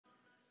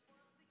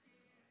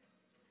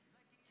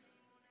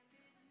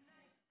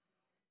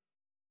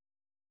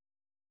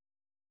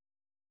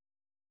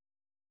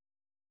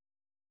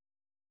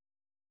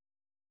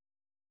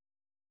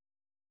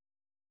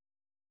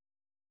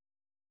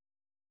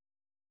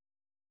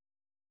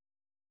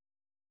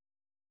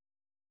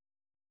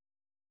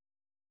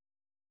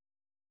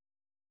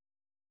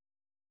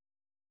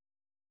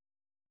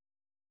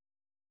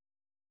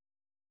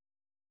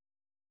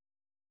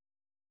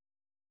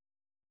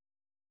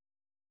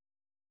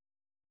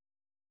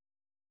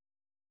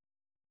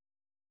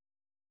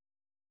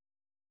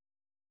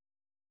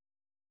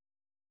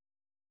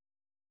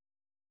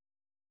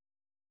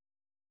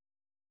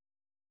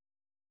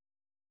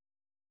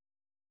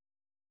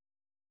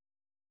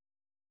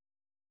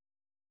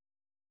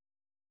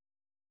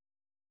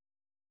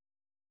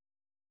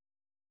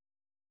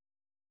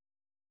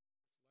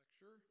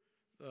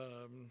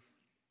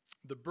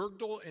The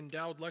Bergdall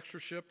Endowed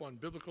Lectureship on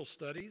Biblical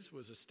Studies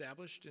was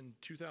established in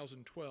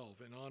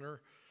 2012 in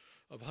honor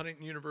of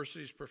Huntington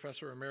University's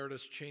Professor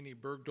Emeritus Cheney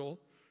Bergdall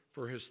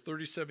for his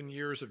 37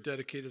 years of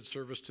dedicated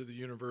service to the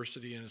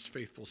university and his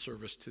faithful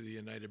service to the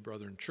United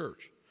Brethren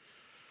Church.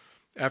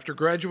 After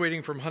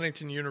graduating from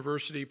Huntington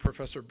University,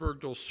 Professor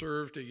Bergdall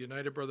served at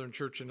United Brethren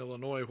Church in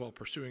Illinois while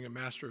pursuing a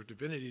Master of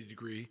Divinity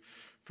degree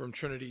from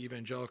Trinity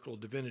Evangelical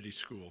Divinity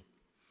School.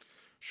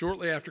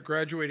 Shortly after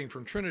graduating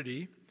from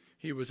Trinity,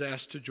 he was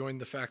asked to join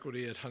the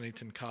faculty at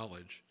Huntington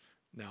College,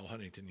 now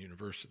Huntington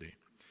University.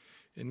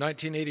 In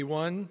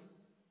 1981,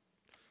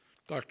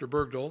 Dr.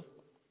 Bergdall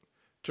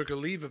took a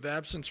leave of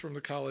absence from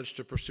the college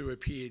to pursue a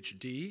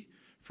PhD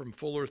from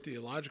Fuller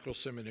Theological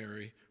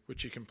Seminary,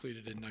 which he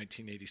completed in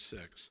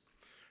 1986.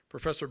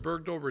 Professor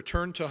Bergdall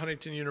returned to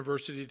Huntington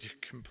University to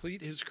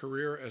complete his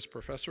career as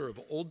professor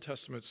of Old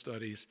Testament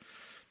studies.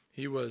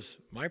 He was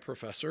my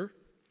professor,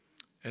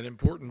 an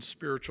important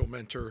spiritual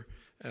mentor,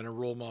 and a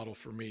role model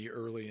for me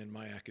early in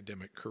my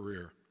academic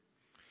career.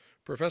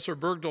 Professor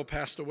Bergdall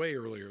passed away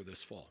earlier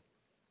this fall.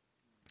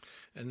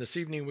 And this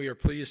evening we are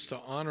pleased to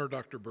honor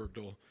Dr.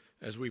 Bergdall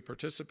as we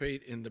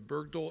participate in the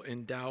Bergdall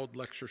Endowed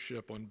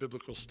Lectureship on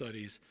Biblical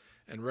Studies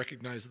and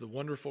recognize the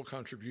wonderful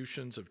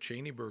contributions of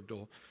Cheney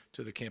Bergdall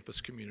to the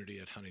campus community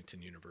at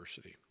Huntington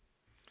University.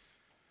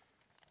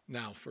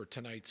 Now for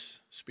tonight's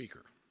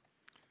speaker,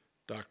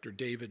 Dr.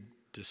 David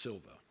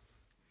DeSilva.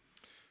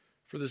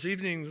 For this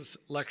evening's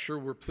lecture,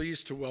 we're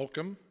pleased to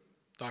welcome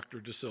Dr.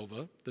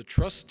 DeSilva, the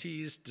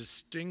trustee's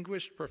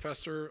Distinguished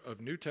Professor of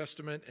New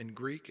Testament and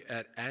Greek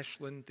at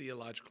Ashland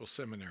Theological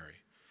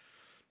Seminary.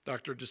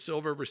 Dr.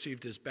 DeSilva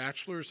received his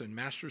bachelor's and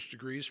master's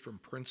degrees from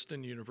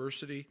Princeton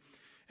University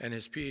and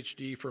his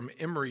PhD from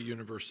Emory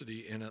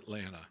University in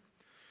Atlanta.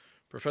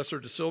 Professor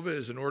DeSilva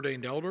is an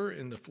ordained elder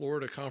in the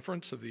Florida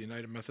Conference of the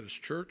United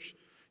Methodist Church.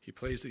 He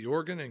plays the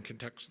organ and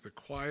conducts the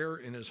choir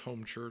in his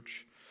home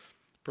church.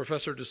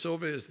 Professor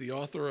DeSilva is the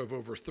author of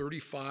over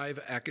 35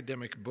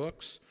 academic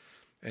books,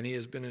 and he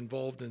has been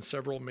involved in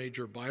several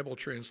major Bible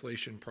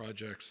translation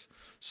projects,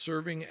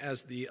 serving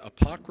as the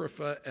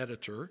Apocrypha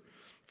editor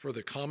for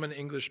the Common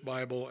English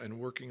Bible and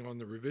working on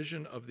the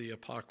revision of the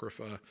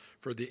Apocrypha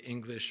for the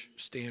English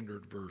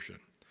Standard Version.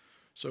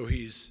 So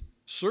he's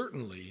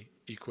certainly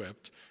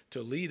equipped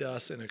to lead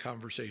us in a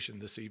conversation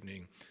this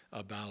evening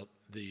about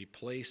the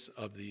place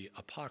of the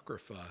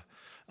Apocrypha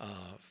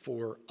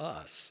for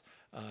us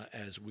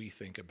as we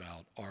think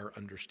about our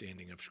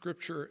understanding of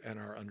Scripture and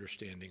our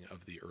understanding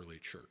of the early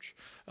church.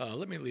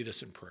 Let me lead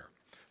us in prayer.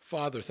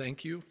 Father,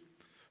 thank you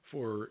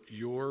for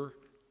your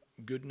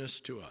goodness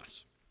to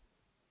us.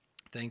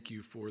 Thank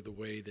you for the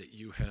way that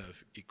you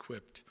have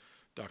equipped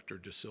Dr.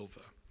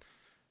 DeSilva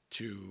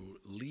to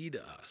lead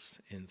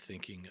us in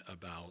thinking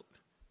about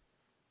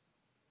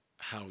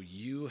how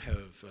you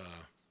have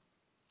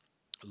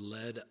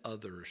led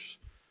others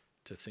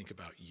to think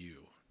about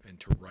you and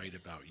to write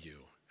about you,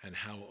 and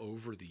how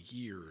over the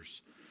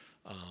years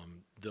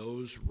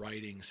those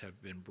writings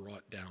have been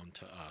brought down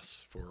to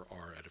us for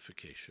our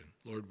edification.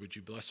 Lord, would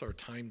you bless our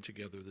time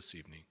together this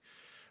evening?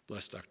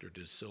 Bless Dr.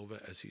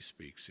 DeSilva as he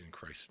speaks in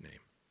Christ's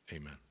name.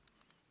 Amen.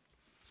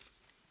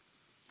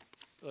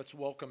 Let's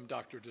welcome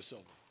Dr.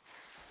 DeSilva.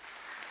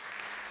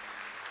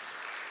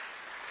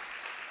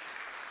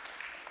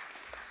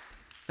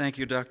 Thank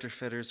you, Dr.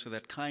 Fetters, for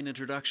that kind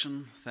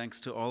introduction.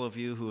 Thanks to all of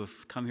you who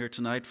have come here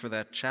tonight for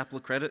that chapel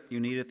credit you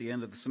need at the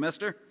end of the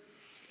semester.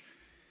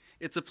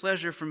 It's a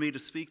pleasure for me to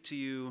speak to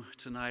you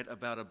tonight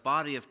about a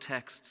body of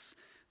texts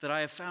that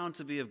I have found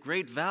to be of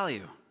great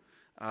value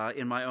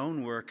in my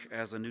own work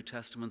as a New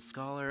Testament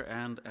scholar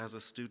and as a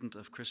student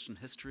of Christian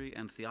history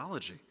and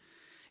theology.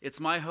 It's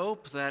my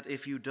hope that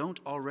if you don't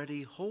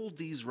already hold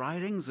these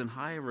writings in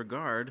high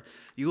regard,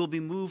 you will be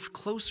moved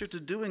closer to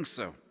doing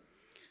so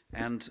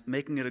and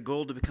making it a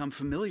goal to become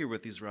familiar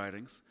with these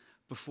writings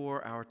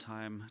before our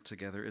time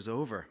together is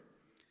over.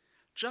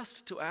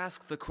 Just to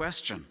ask the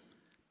question,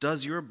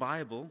 does your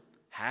Bible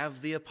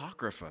have the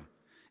Apocrypha,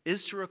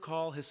 is to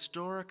recall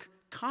historic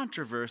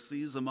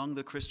controversies among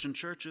the Christian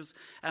churches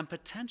and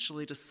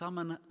potentially to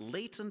summon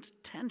latent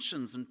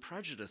tensions and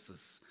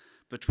prejudices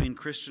between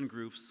Christian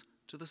groups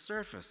to the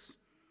surface.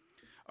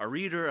 A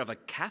reader of a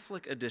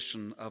Catholic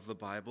edition of the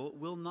Bible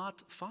will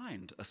not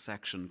find a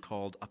section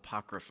called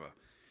Apocrypha.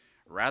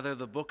 Rather,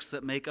 the books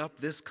that make up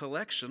this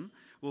collection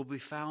will be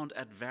found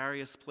at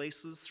various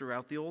places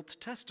throughout the Old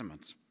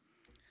Testament.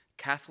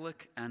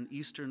 Catholic and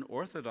Eastern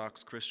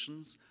Orthodox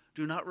Christians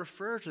do not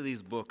refer to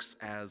these books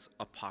as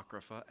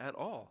Apocrypha at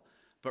all,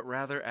 but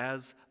rather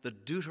as the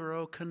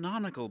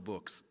deuterocanonical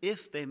books,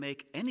 if they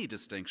make any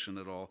distinction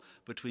at all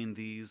between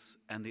these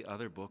and the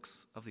other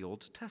books of the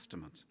Old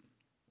Testament.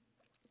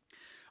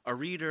 A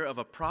reader of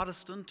a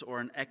Protestant or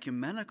an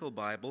ecumenical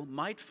Bible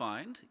might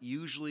find,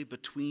 usually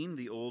between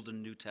the Old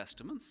and New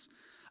Testaments,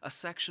 a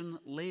section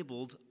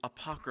labeled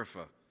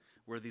Apocrypha,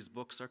 where these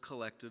books are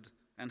collected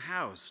and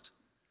housed.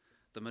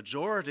 The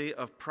majority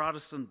of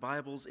Protestant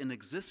Bibles in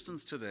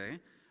existence today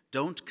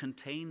don't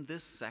contain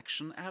this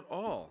section at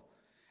all,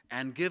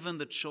 And given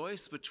the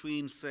choice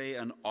between, say,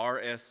 an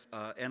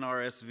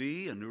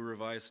NRSV, a New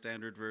Revised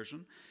Standard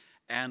Version,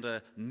 and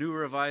a New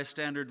Revised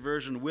Standard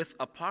Version with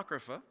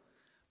Apocrypha,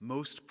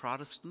 most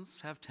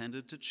Protestants have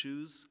tended to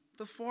choose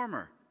the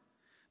former.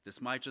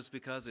 This might just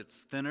because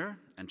it's thinner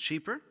and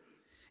cheaper.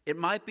 It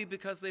might be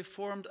because they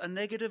formed a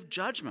negative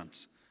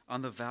judgment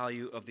on the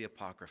value of the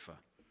Apocrypha.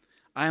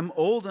 I am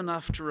old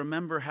enough to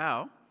remember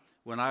how,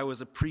 when I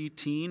was a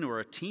preteen or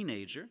a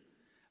teenager,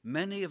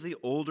 many of the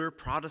older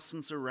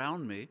Protestants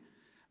around me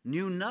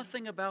knew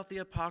nothing about the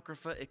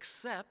Apocrypha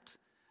except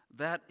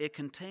that it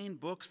contained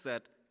books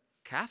that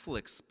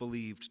Catholics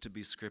believed to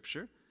be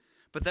Scripture,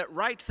 but that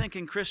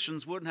right-thinking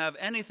Christians wouldn't have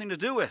anything to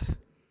do with,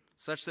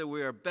 such that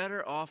we are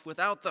better off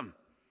without them.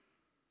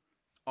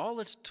 All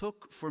it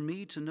took for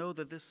me to know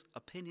that this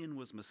opinion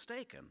was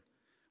mistaken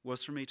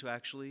was for me to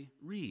actually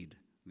read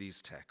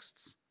these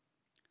texts.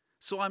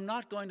 So I'm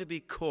not going to be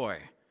coy.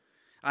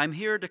 I'm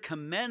here to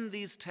commend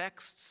these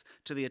texts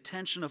to the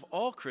attention of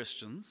all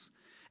Christians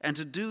and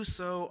to do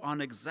so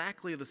on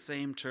exactly the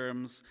same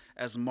terms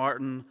as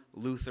Martin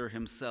Luther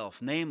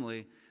himself,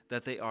 namely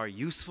that they are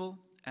useful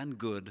and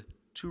good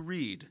to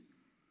read.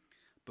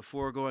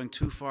 Before going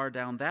too far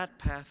down that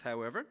path,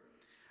 however,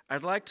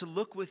 I'd like to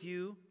look with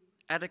you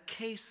at a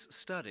case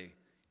study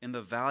in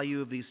the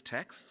value of these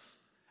texts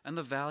and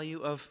the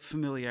value of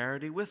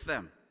familiarity with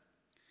them.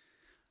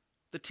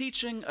 The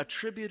teaching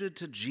attributed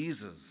to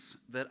Jesus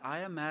that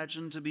I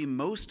imagine to be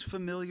most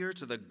familiar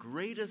to the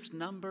greatest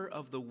number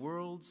of the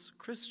world's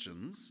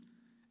Christians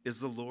is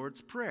the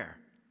Lord's Prayer,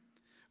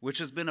 which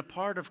has been a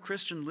part of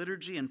Christian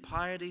liturgy and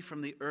piety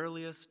from the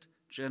earliest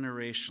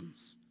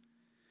generations.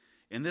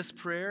 In this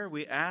prayer,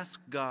 we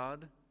ask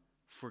God,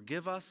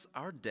 forgive us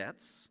our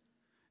debts,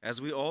 as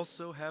we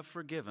also have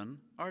forgiven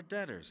our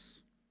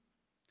debtors.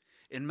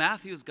 In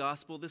Matthew's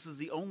Gospel, this is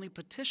the only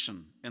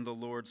petition in the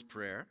Lord's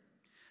Prayer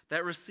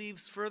that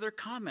receives further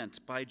comment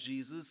by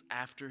Jesus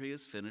after he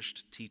has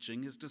finished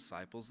teaching his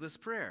disciples this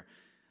prayer.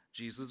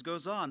 Jesus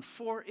goes on,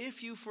 for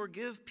if you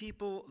forgive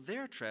people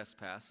their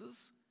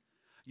trespasses,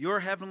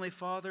 your heavenly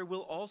Father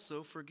will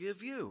also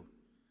forgive you.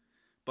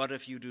 But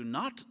if you do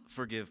not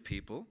forgive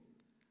people,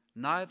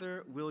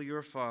 neither will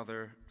your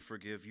Father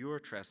forgive your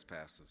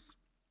trespasses.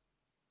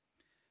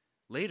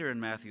 Later in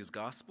Matthew's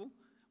Gospel,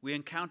 we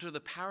encounter the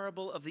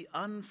parable of the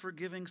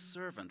unforgiving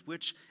servant,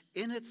 which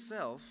in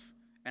itself,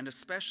 and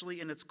especially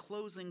in its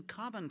closing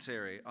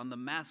commentary on the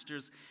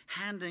master's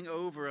handing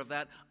over of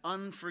that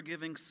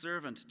unforgiving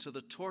servant to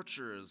the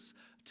torturers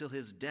till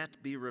his debt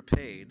be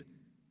repaid.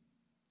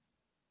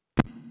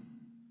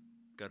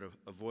 Got to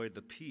avoid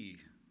the P.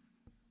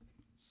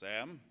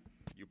 Sam,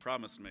 you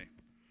promised me.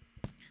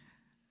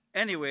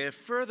 Anyway, it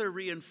further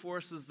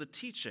reinforces the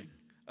teaching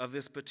of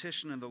this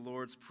petition in the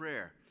Lord's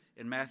Prayer.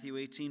 In Matthew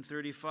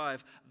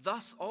 18:35,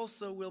 thus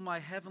also will my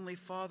heavenly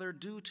Father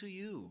do to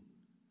you,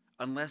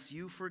 unless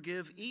you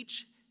forgive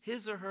each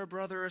his or her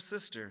brother or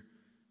sister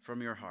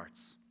from your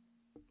hearts.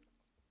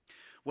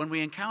 When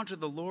we encounter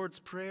the Lord's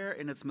Prayer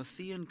in its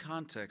Matthean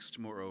context,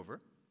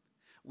 moreover,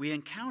 we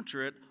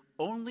encounter it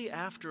only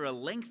after a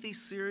lengthy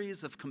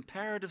series of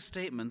comparative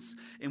statements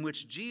in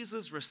which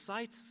Jesus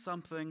recites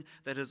something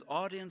that his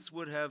audience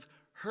would have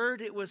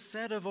heard it was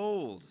said of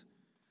old,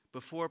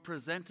 before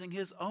presenting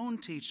his own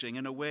teaching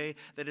in a way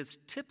that is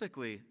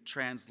typically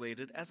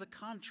translated as a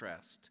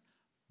contrast.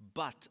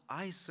 But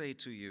I say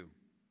to you,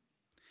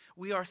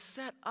 we are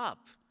set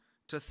up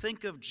to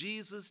think of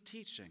Jesus'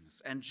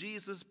 teachings and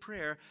Jesus'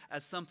 prayer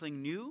as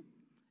something new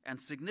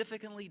and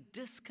significantly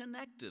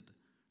disconnected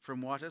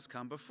from what has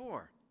come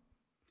before.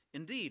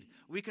 Indeed,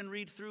 we can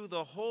read through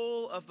the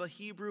whole of the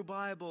Hebrew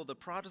Bible, the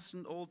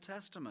Protestant Old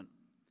Testament,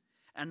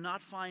 and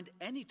not find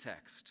any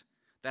text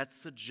that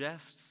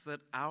suggests that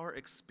our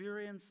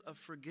experience of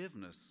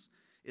forgiveness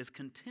is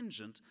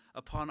contingent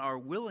upon our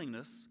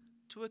willingness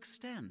to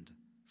extend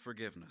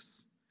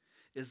forgiveness.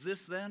 Is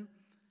this then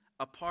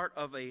a part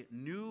of a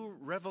new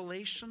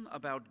revelation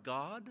about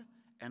God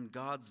and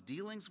God's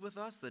dealings with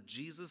us that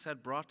Jesus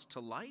had brought to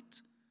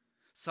light?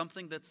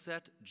 Something that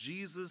set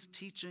Jesus'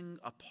 teaching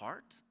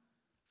apart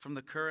from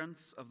the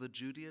currents of the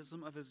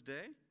Judaism of his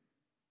day?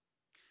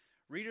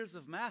 Readers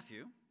of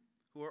Matthew,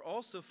 who are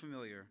also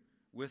familiar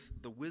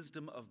with the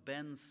wisdom of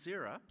Ben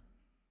Sira,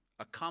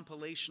 a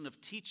compilation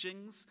of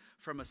teachings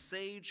from a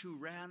sage who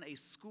ran a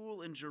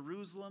school in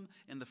Jerusalem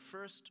in the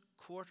first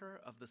quarter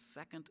of the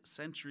 2nd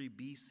century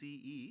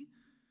BCE,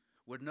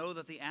 would know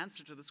that the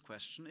answer to this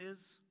question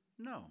is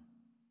no.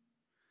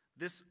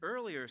 This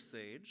earlier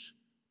sage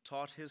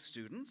taught his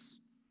students,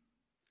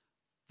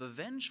 the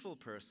vengeful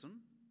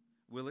person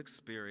will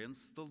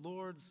experience the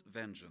Lord's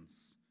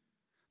vengeance.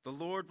 The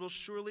Lord will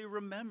surely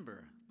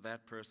remember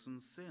that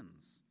person's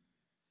sins.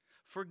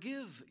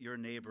 Forgive your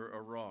neighbor a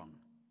wrong,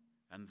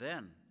 and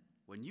then,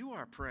 when you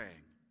are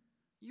praying,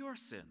 your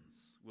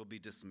sins will be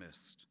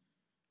dismissed.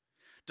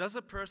 Does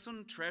a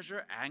person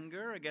treasure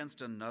anger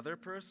against another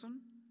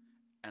person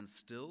and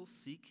still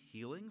seek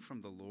healing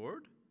from the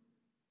Lord?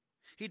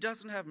 He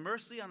doesn't have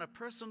mercy on a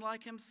person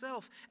like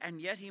himself,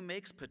 and yet he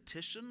makes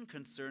petition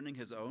concerning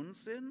his own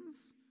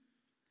sins?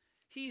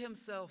 He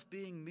himself,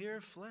 being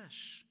mere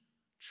flesh,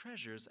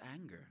 treasures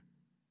anger.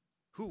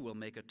 Who will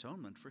make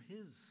atonement for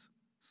his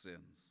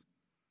sins?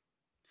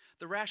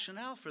 The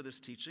rationale for this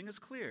teaching is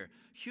clear.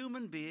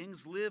 Human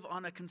beings live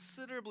on a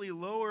considerably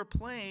lower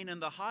plane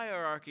in the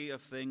hierarchy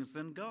of things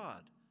than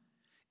God.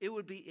 It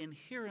would be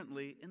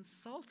inherently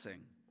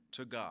insulting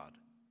to God,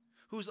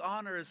 whose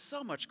honor is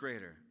so much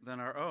greater than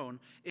our own,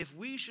 if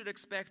we should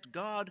expect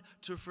God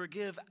to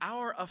forgive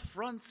our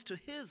affronts to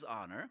his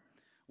honor,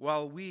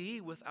 while we,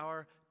 with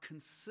our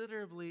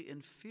considerably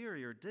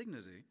inferior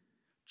dignity,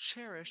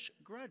 cherish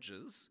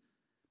grudges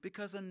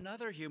because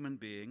another human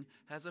being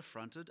has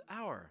affronted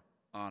our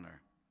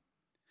honor.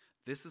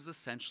 This is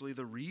essentially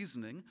the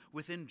reasoning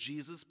within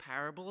Jesus'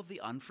 parable of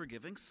the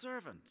unforgiving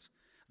servant,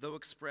 though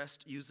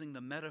expressed using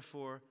the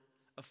metaphor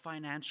of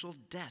financial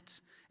debt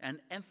and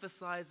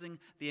emphasizing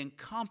the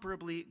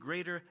incomparably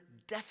greater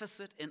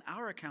deficit in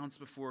our accounts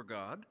before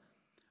God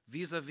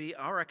vis-a-vis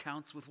our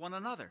accounts with one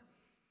another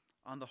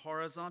on the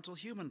horizontal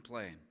human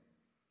plane.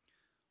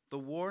 The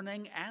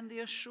warning and the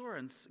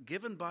assurance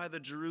given by the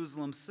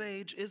Jerusalem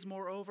sage is,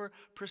 moreover,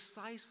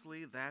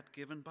 precisely that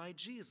given by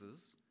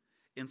Jesus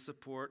in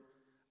support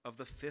of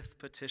the fifth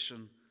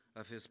petition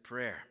of his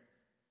prayer.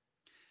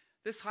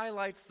 This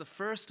highlights the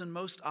first and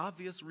most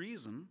obvious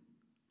reason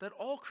that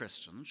all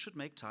Christians should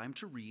make time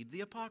to read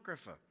the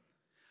Apocrypha.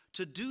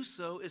 To do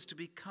so is to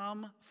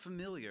become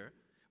familiar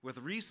with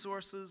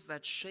resources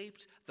that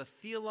shaped the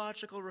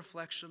theological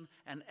reflection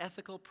and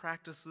ethical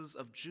practices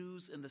of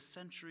Jews in the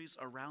centuries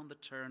around the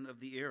turn of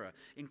the era,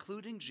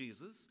 including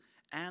Jesus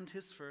and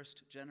his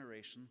first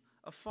generation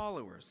of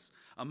followers,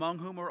 among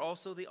whom are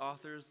also the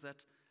authors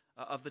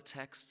of the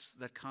texts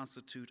that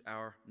constitute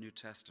our New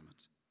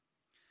Testament.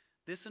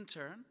 This, in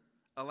turn,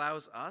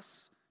 allows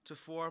us to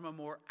form a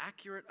more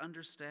accurate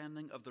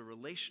understanding of the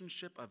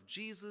relationship of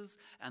Jesus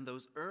and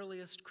those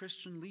earliest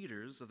Christian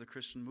leaders of the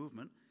Christian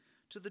movement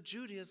to the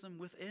Judaism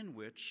within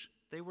which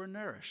they were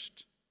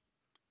nourished.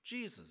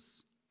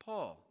 Jesus,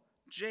 Paul,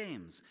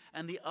 James,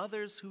 and the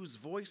others whose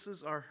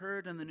voices are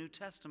heard in the New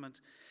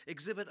Testament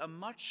exhibit a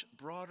much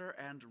broader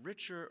and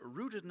richer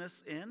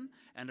rootedness in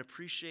and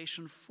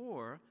appreciation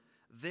for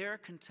their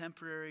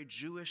contemporary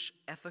Jewish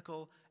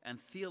ethical and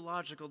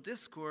theological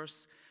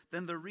discourse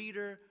than the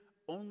reader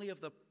only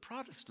of the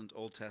Protestant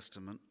Old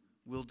Testament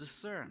will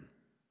discern.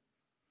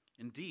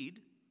 Indeed,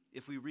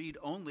 if we read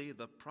only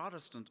the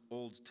Protestant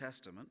Old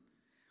Testament,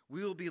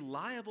 we will be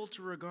liable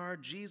to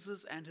regard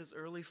Jesus and his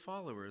early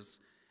followers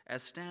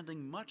as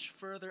standing much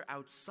further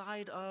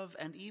outside of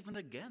and even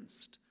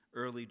against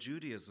early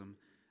Judaism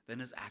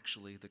than is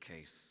actually the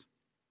case.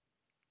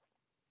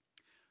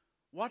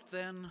 What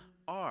then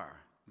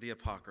are the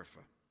Apocrypha?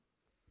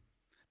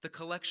 The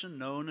collection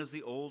known as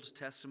the Old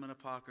Testament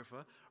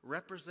Apocrypha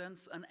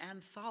represents an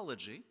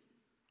anthology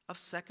of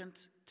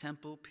Second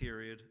Temple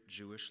period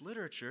Jewish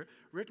literature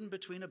written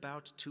between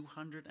about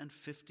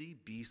 250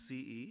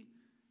 BCE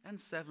and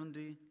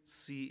 70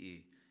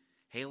 CE,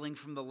 hailing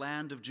from the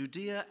land of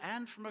Judea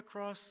and from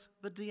across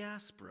the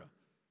diaspora,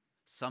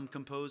 some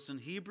composed in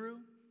Hebrew,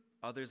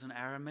 others in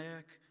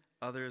Aramaic,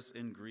 others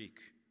in Greek.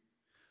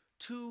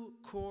 Two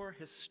core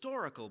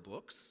historical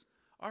books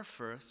are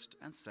 1st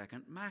and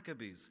 2nd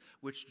Maccabees,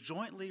 which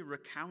jointly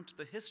recount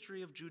the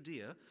history of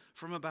Judea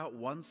from about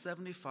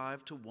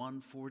 175 to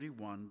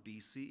 141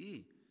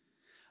 BCE.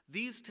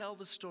 These tell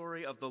the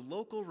story of the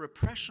local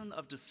repression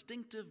of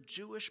distinctive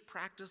Jewish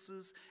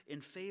practices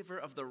in favor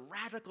of the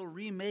radical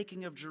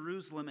remaking of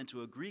Jerusalem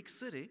into a Greek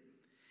city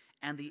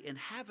and the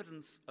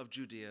inhabitants of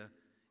Judea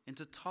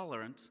into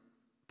tolerant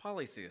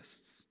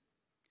polytheists.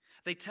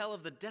 They tell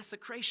of the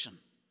desecration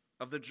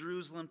of the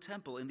Jerusalem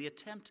temple in the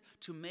attempt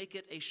to make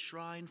it a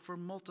shrine for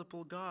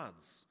multiple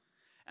gods,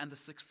 and the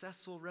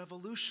successful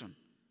revolution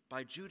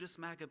by Judas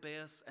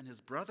Maccabeus and his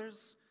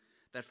brothers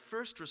that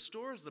first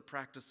restores the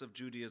practice of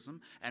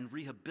Judaism and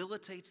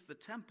rehabilitates the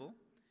temple,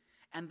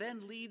 and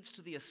then leads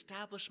to the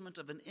establishment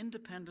of an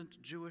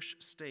independent Jewish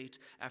state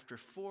after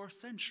 4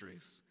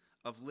 centuries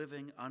of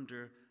living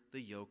under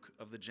the yoke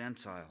of the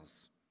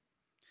Gentiles.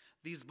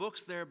 These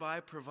books thereby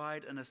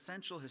provide an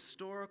essential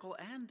historical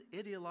and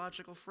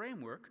ideological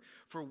framework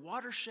for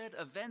watershed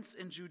events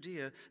in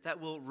Judea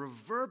that will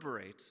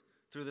reverberate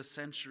through the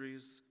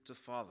centuries to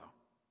follow.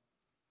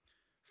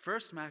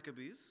 1st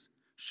Maccabees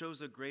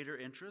shows a greater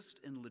interest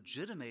in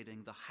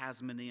legitimating the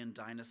Hasmonean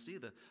dynasty,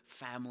 the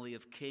family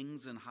of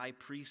kings and high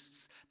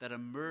priests that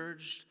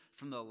emerged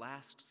from the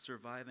last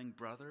surviving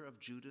brother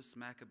of Judas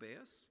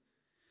Maccabeus,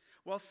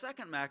 while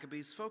 2nd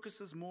Maccabees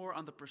focuses more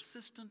on the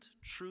persistent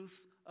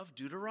truth of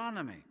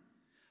Deuteronomy.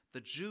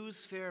 The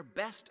Jews fare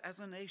best as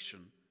a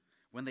nation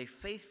when they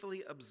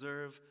faithfully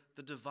observe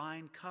the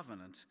divine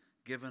covenant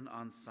given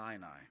on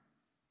Sinai.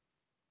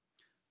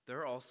 There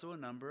are also a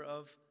number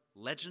of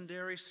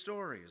legendary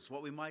stories,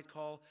 what we might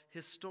call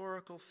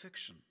historical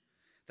fiction,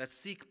 that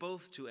seek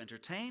both to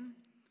entertain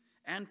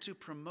and to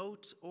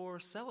promote or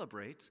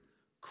celebrate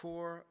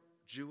core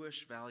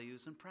Jewish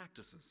values and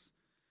practices.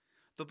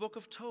 The book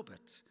of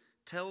Tobit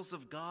tells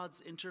of God's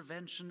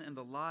intervention in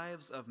the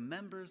lives of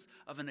members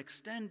of an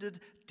extended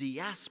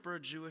diaspora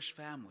Jewish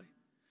family,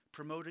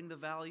 promoting the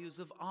values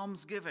of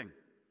almsgiving,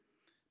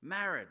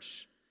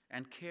 marriage,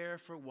 and care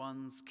for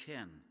one's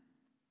kin.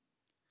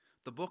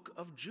 The book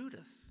of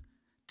Judith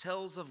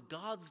tells of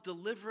God's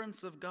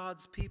deliverance of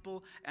God's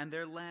people and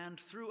their land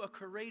through a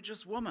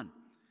courageous woman,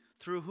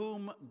 through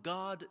whom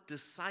God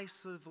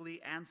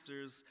decisively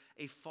answers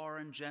a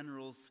foreign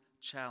general's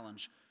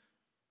challenge.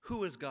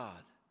 Who is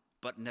God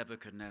but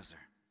Nebuchadnezzar?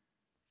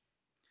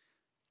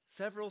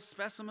 Several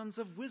specimens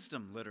of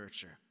wisdom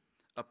literature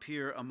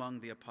appear among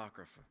the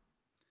Apocrypha.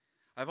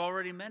 I've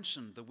already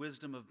mentioned the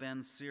wisdom of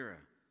Ben Sira,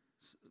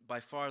 by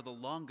far the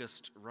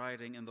longest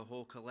writing in the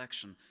whole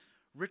collection,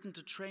 written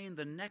to train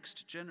the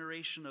next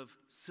generation of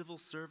civil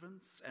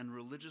servants and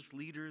religious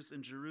leaders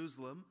in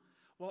Jerusalem,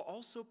 while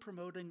also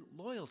promoting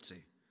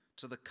loyalty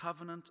to the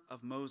covenant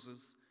of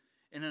Moses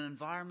in an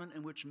environment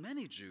in which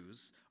many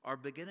Jews are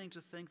beginning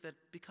to think that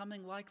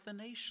becoming like the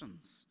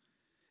nations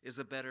is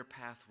a better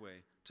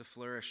pathway to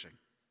flourishing.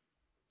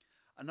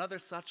 Another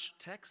such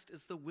text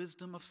is the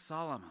Wisdom of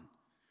Solomon,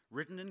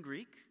 written in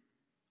Greek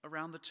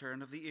around the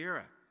turn of the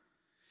era.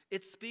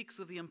 It speaks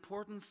of the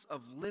importance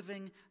of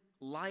living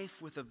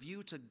life with a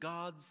view to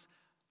God's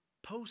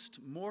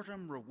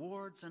post-mortem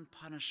rewards and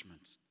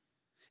punishment.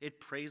 It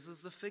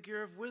praises the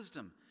figure of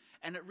wisdom,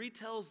 and it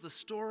retells the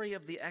story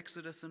of the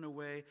Exodus in a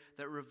way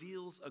that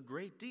reveals a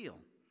great deal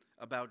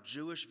about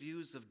Jewish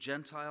views of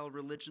Gentile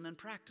religion and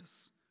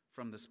practice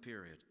from this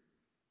period.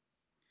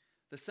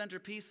 The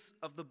centerpiece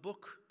of the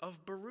book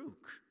of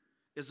Baruch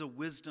is a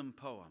wisdom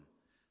poem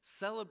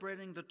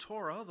celebrating the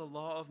Torah, the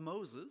law of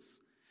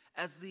Moses,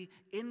 as the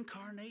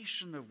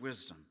incarnation of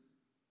wisdom,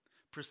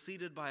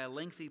 preceded by a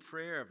lengthy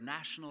prayer of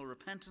national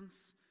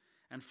repentance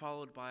and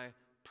followed by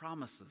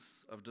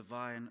promises of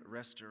divine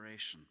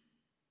restoration.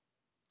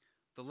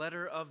 The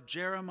letter of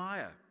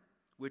Jeremiah,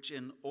 which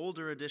in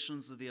older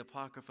editions of the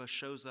Apocrypha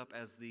shows up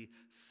as the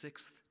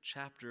 6th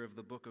chapter of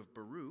the book of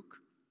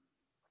Baruch,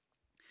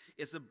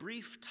 is a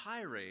brief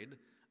tirade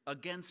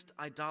against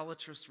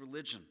idolatrous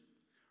religion,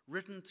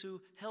 written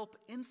to help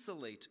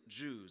insulate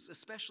Jews,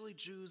 especially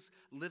Jews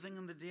living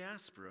in the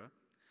diaspora,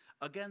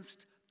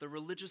 against the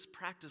religious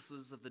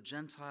practices of the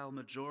Gentile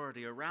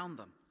majority around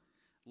them,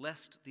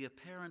 lest the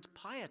apparent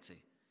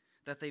piety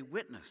that they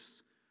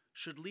witness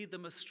should lead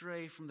them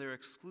astray from their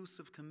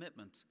exclusive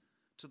commitment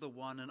to the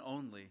one and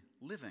only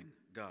living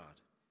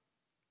God.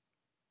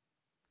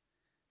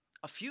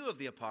 A few of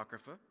the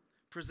Apocrypha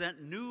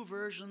present new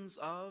versions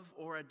of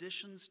or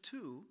additions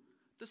to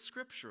the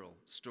scriptural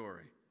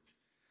story.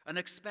 An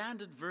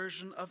expanded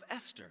version of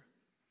Esther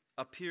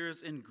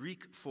appears in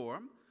Greek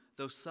form,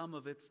 though some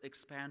of its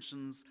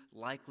expansions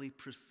likely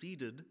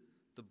preceded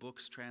the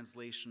book's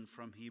translation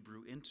from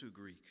Hebrew into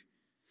Greek.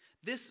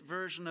 This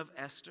version of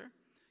Esther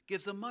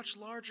gives a much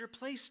larger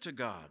place to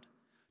God,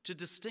 to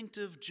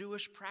distinctive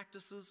Jewish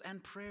practices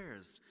and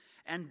prayers,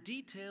 and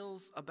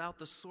details about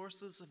the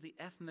sources of the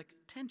ethnic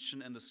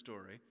tension in the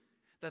story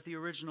that the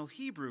original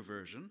Hebrew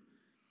version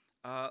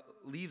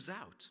leaves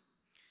out.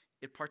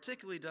 It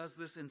particularly does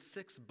this in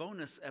 6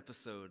 bonus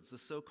episodes, the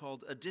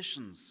so-called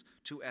additions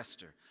to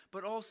Esther,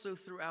 but also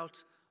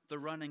throughout the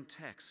running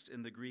text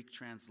in the Greek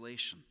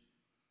translation.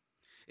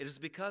 It is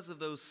because of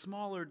those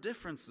smaller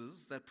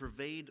differences that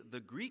pervade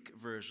the Greek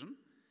version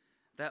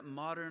that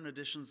modern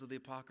editions of the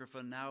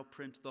Apocrypha now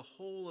print the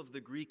whole of the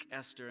Greek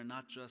Esther and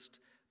not just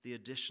the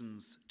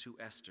additions to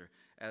Esther,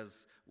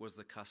 as was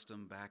the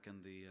custom back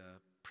in the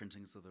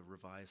printings of the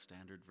Revised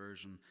Standard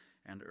Version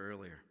and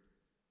earlier.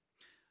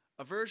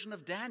 A version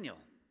of Daniel,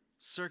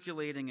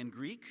 circulating in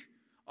Greek,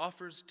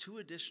 offers 2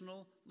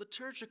 additional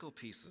liturgical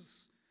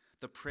pieces: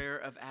 the prayer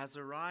of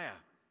Azariah,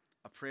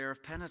 a prayer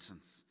of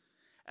penitence,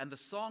 and the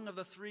Song of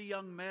the 3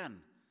 Young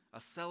Men, a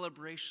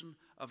celebration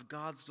of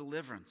God's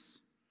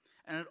deliverance.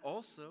 And it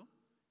also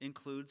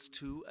includes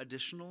 2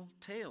 additional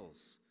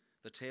tales,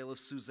 the tale of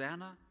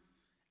Susanna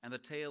and the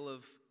tale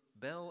of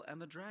Bel and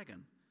the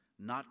Dragon,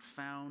 not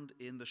found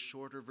in the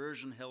shorter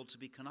version held to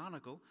be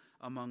canonical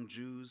among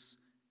Jews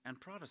and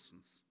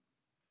Protestants.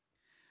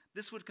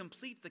 This would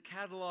complete the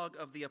catalog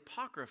of the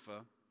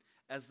Apocrypha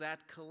as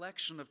that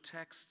collection of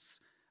texts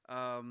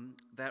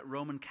that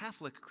Roman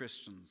Catholic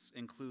Christians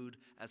include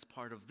as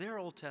part of their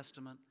Old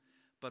Testament,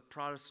 but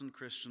Protestant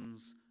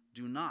Christians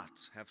do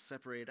not have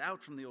separated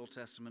out from the Old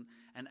Testament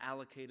and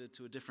allocated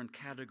to a different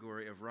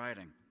category of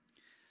writing.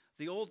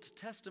 The Old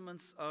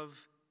Testaments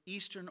of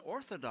Eastern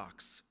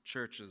Orthodox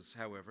churches,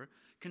 however,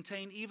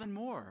 contain even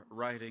more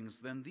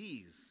writings than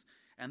these,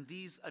 and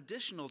these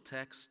additional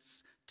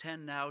texts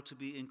tend now to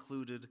be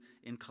included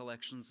in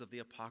collections of the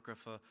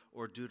Apocrypha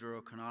or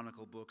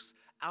deuterocanonical books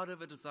out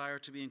of a desire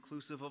to be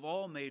inclusive of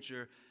all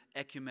major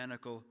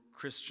ecumenical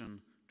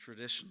Christian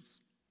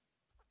traditions.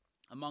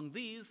 Among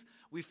these,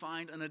 we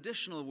find an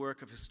additional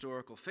work of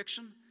historical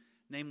fiction,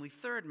 namely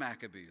 3rd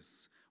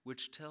Maccabees,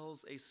 which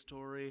tells a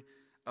story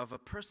of a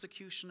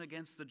persecution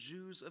against the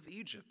Jews of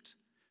Egypt,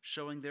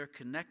 showing their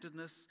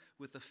connectedness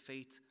with the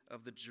fate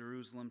of the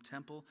Jerusalem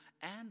temple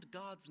and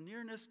God's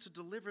nearness to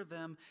deliver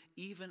them,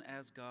 even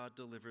as God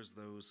delivers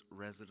those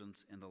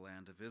resident in the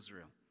land of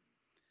Israel.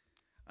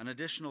 An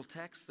additional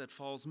text that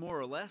falls more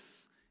or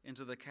less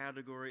into the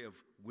category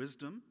of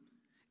wisdom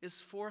is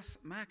 4th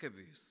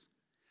Maccabees.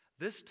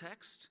 This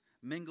text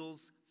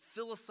mingles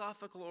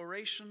philosophical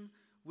oration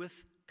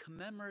with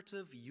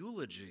commemorative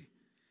eulogy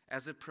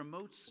as it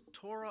promotes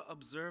Torah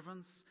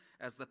observance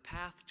as the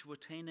path to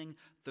attaining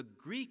the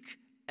Greek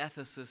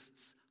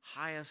ethicist's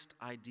highest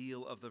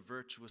ideal of the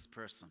virtuous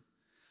person,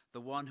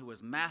 the one who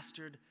has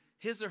mastered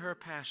his or her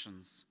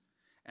passions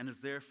and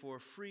is therefore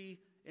free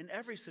in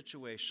every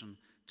situation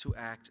to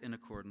act in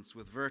accordance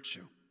with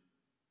virtue.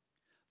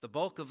 The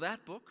bulk of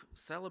that book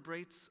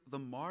celebrates the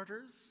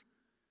martyrs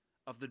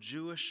of the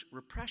Jewish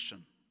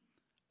repression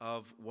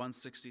of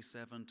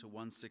 167 to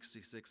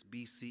 166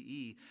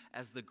 BCE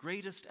as the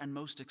greatest and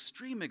most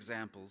extreme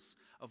examples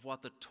of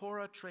what the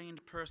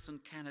Torah-trained person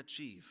can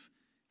achieve,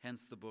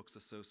 hence the book's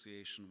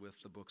association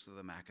with the books of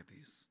the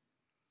Maccabees.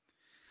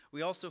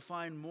 We also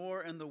find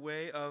more in the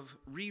way of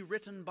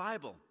rewritten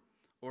Bible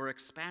or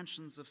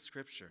expansions of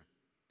Scripture.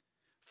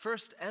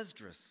 First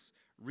Esdras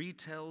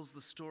retells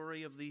the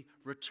story of the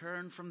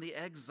return from the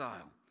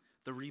exile,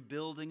 the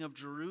rebuilding of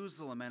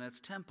Jerusalem and its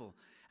temple,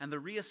 and the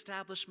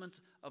reestablishment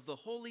of the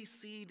holy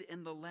seed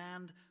in the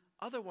land,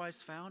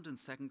 otherwise found in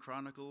 2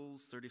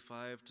 Chronicles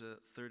 35 to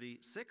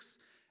 36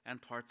 and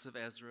parts of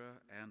Ezra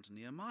and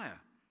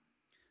Nehemiah.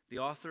 The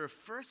author of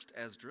First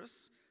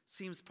Esdras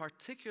seems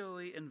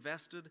particularly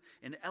invested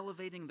in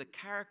elevating the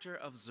character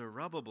of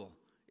Zerubbabel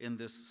in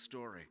this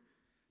story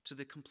to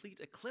the complete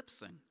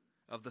eclipsing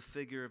of the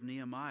figure of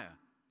Nehemiah,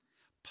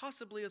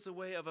 possibly as a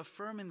way of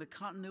affirming the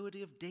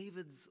continuity of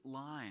David's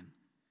line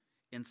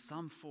in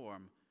some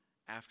form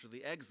after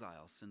the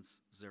exile,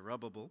 since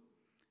Zerubbabel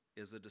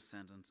is a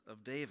descendant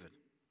of David.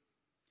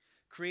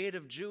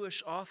 Creative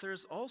Jewish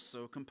authors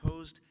also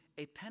composed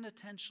a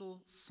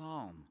penitential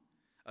psalm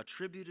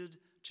attributed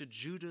to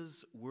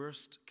Judah's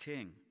worst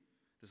king.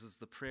 This is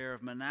the prayer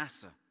of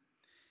Manasseh,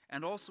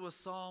 and also a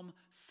psalm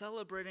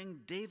celebrating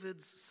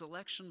David's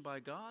selection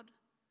by God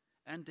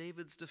and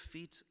David's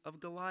defeat of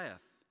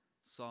Goliath,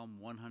 Psalm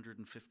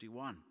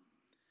 151.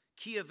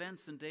 Key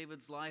events in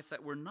David's life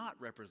that were not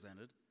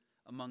represented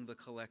among the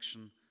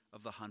collection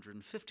of the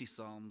 150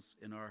 psalms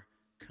in our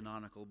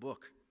canonical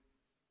book.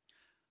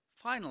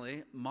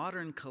 Finally,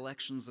 modern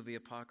collections of the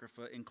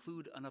Apocrypha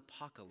include an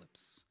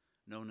apocalypse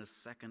known as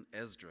 2nd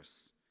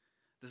Esdras.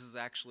 This is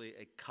actually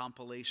a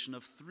compilation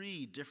of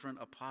 3 different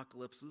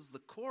apocalypses, the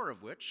core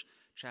of which,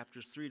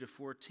 chapters 3 to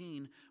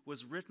 14,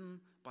 was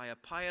written by a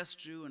pious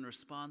Jew in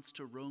response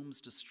to Rome's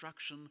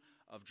destruction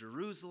of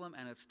Jerusalem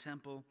and its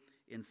temple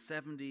in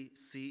 70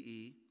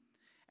 CE,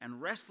 and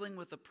wrestling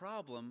with the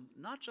problem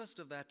not just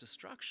of that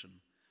destruction,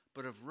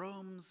 but of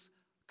Rome's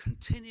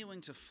continuing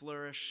to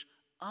flourish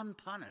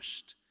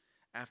unpunished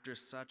after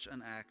such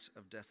an act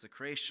of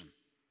desecration.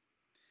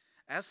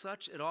 As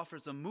such, it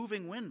offers a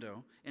moving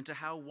window into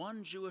how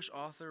one Jewish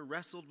author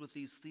wrestled with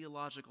these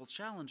theological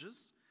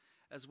challenges,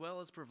 as well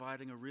as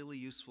providing a really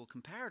useful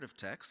comparative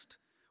text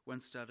when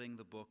studying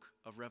the book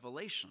of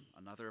Revelation,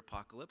 another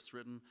apocalypse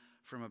written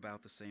from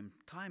about the same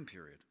time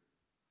period.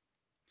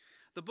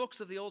 The books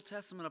of the Old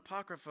Testament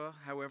Apocrypha,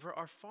 however,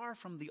 are far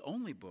from the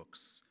only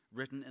books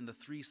written in the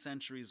 3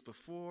 centuries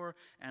before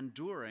and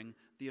during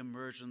the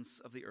emergence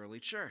of the early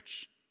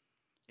church.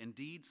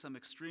 Indeed, some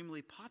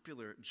extremely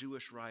popular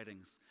Jewish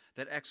writings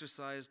that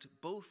exercised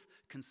both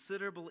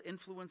considerable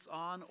influence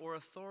on or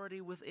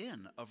authority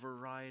within a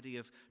variety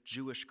of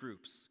Jewish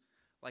groups,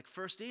 like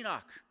 1st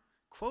Enoch,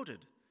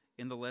 quoted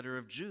in the letter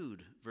of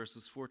Jude,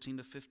 verses 14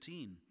 to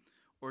 15,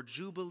 or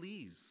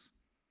Jubilees,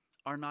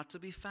 are not to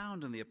be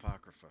found in the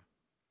Apocrypha.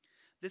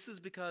 This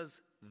is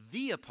because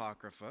the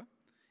Apocrypha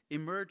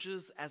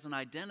emerges as an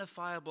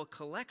identifiable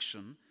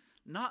collection,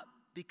 not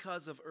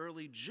because of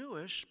early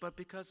Jewish, but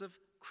because of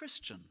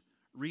Christian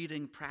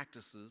reading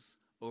practices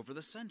over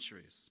the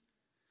centuries.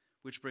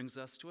 Which brings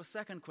us to a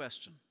second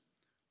question.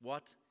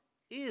 What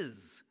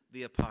is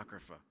the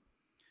Apocrypha?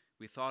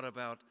 We thought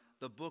about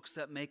the books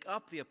that make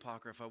up the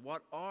Apocrypha.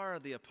 What are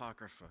the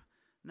Apocrypha?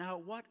 Now,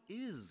 what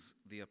is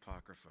the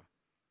Apocrypha?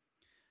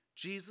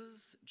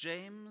 Jesus,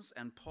 James,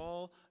 and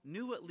Paul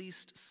knew at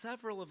least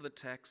several of the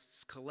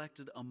texts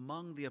collected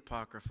among the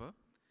Apocrypha,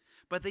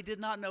 but they did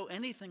not know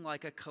anything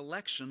like a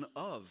collection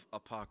of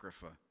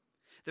Apocrypha.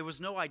 There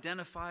was no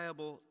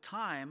identifiable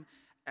time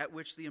at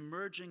which the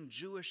emerging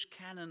Jewish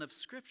canon of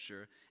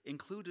Scripture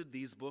included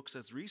these books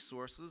as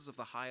resources of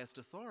the highest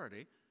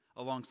authority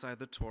alongside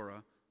the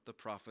Torah, the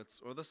prophets,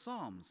 or the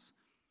Psalms,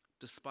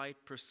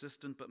 despite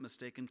persistent but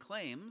mistaken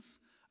claims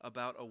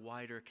about a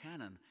wider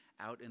canon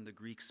out in the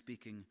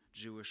Greek-speaking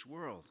Jewish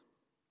world.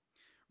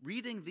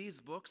 Reading these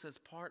books as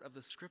part of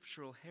the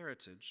scriptural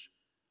heritage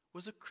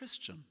was a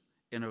Christian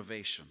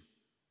innovation.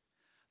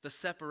 The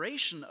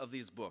separation of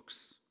these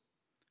books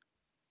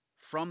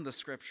from the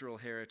scriptural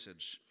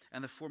heritage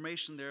and the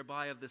formation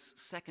thereby of this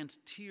second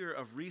tier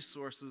of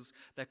resources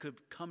that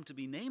could come to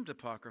be named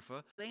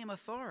Apocrypha, same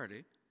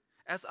authority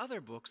as other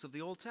books of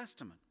the Old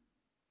Testament.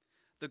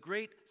 the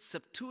great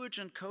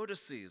Septuagint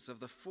codices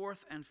of the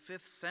 4th and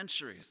 5th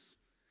centuries,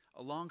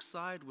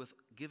 alongside with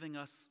giving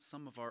us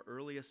some of our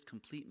earliest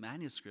complete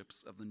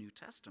manuscripts of the New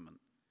Testament,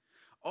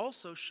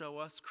 also show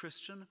us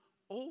Christian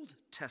Old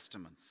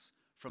Testaments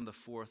from the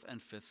 4th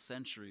and 5th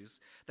centuries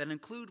that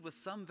include, with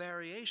some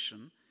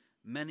variation,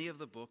 many of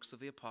the books of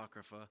the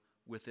Apocrypha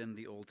within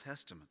the Old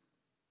Testament.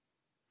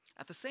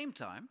 At the same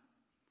time,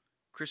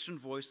 Christian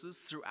voices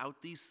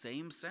throughout these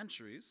same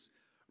centuries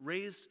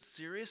raised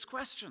serious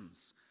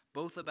questions,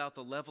 both about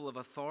the level of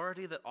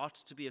authority that ought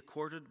to be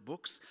accorded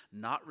books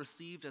not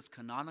received as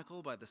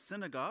canonical by the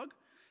synagogue,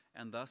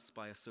 and thus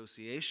by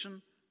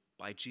association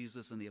by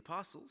Jesus and the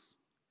apostles,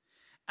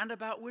 and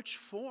about which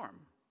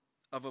form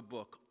of a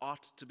book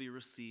ought to be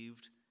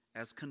received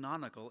as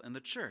canonical in the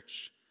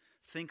church.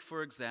 Think,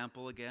 for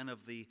example, again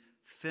of the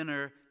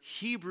thinner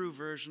Hebrew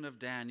version of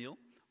Daniel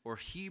or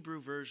Hebrew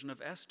version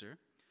of Esther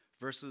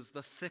versus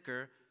the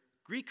thicker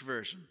Greek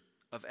version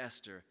of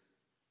Esther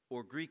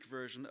or Greek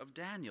version of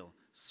Daniel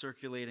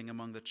circulating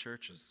among the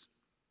churches.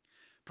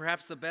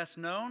 Perhaps the best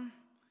known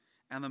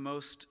and the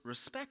most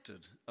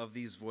respected of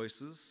these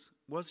voices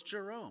was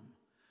Jerome,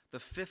 the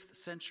 5th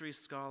century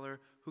scholar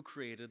who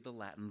created the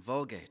Latin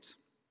Vulgate.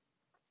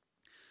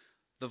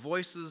 The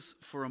voices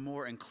for a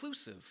more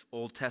inclusive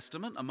Old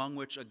Testament, among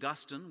which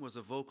Augustine was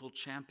a vocal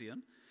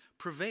champion,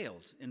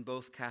 prevailed in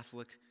both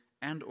Catholic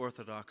and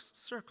Orthodox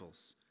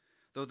circles,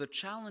 though the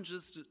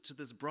challenges to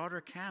this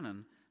broader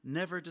canon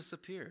never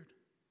disappeared.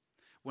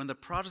 When the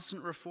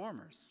Protestant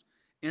reformers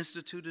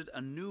instituted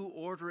a new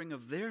ordering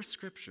of their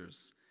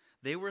scriptures,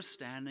 they were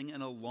standing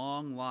in a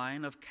long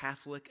line of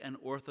Catholic and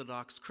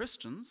Orthodox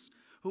Christians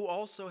who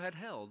also had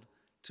held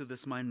to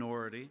this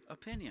minority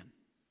opinion.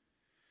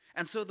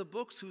 And so the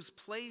books whose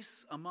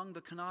place among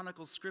the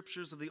canonical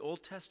scriptures of the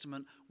Old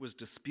Testament was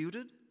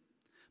disputed,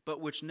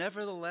 but which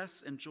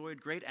nevertheless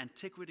enjoyed great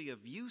antiquity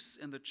of use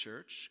in the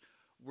church,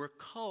 were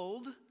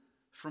culled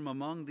from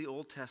among the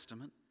Old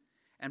Testament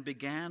and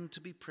began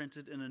to be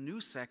printed in a new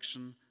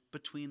section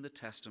between the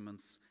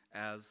Testaments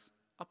as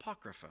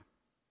Apocrypha.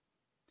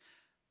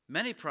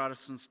 Many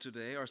Protestants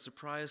today are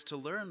surprised to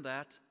learn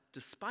that,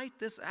 despite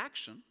this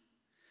action,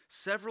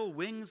 several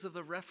wings of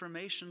the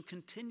Reformation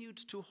continued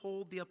to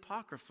hold the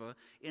Apocrypha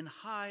in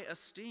high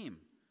esteem.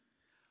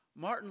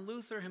 Martin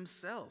Luther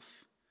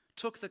himself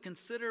took the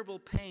considerable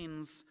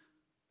pains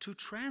to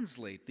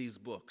translate these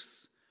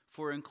books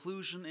for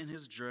inclusion in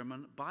his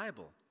German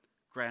Bible,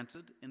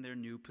 granted in their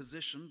new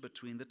position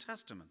between the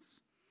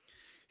Testaments.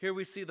 Here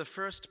we see the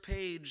first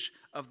page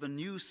of the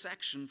new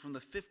section from the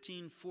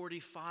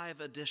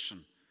 1545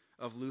 edition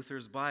of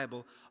Luther's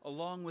Bible,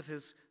 along with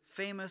his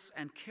famous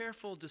and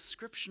careful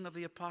description of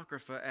the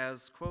Apocrypha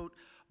as, quote,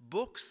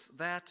 books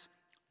that,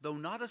 though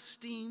not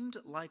esteemed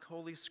like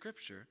Holy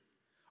Scripture,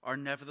 are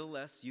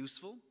nevertheless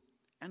useful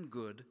and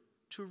good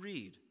to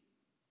read.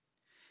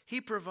 He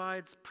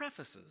provides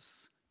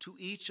prefaces to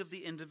each of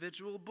the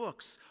individual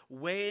books,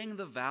 weighing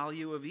the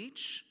value of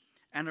each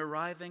and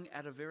arriving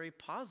at a very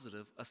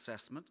positive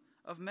assessment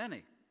of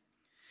many.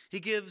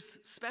 He gives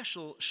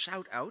special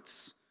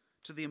shout-outs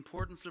to the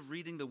importance of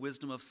reading the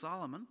Wisdom of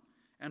Solomon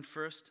and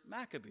First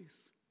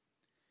Maccabees.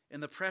 In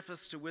the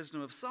preface to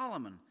Wisdom of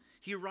Solomon,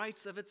 he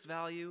writes of its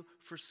value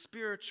for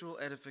spiritual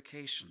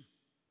edification.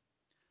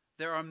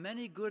 There are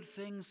many good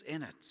things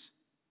in it,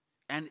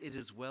 and it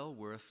is well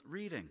worth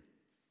reading.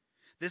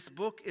 This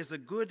book is a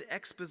good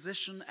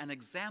exposition and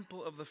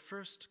example of the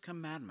first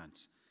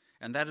commandment,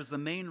 and that is the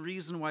main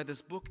reason why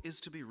this book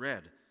is to be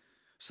read,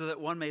 so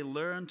that one may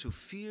learn to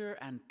fear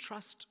and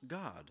trust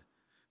God,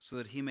 so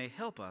that he may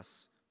help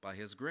us by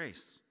his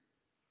grace.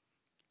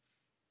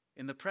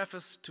 In the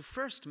preface to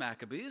First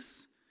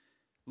Maccabees,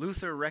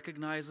 Luther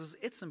recognizes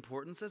its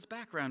importance as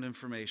background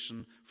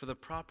information for the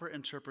proper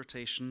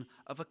interpretation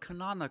of a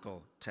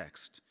canonical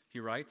text. He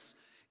writes,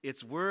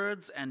 its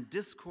words and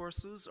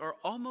discourses are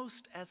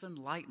almost as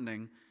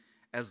enlightening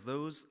as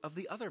those of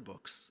the other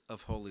books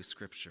of Holy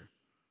Scripture,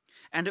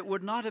 and it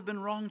would not have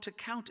been wrong to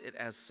count it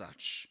as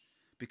such,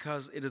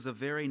 because it is a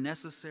very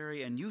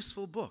necessary and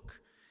useful book,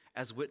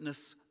 as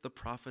witness the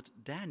prophet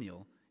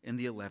Daniel in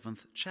the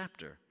 11th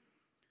chapter.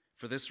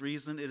 For this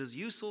reason, it is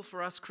useful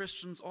for us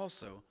Christians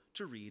also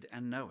to read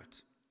and know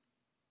it.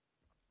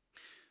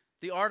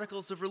 The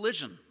Articles of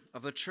Religion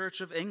of the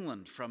Church of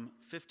England from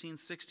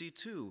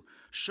 1562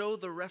 show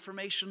the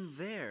Reformation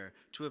there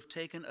to have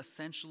taken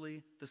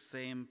essentially the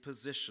same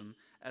position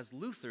as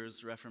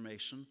Luther's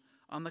Reformation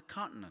on the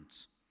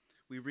continent.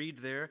 We read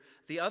there,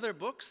 the other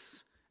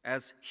books,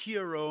 as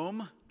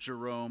Hierome,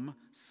 Jerome,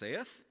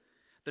 saith,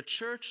 the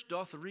church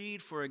doth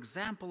read for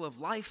example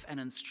of life and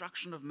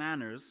instruction of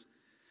manners,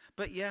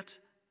 but yet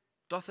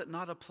doth it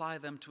not apply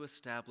them to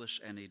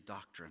establish any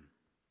doctrine.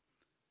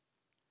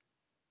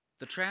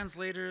 The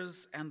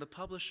translators and the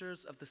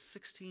publishers of the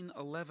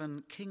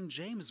 1611 King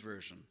James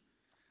Version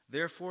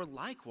therefore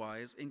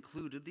likewise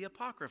included the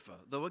Apocrypha,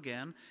 though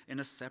again in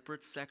a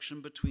separate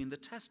section between the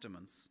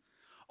Testaments,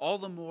 all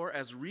the more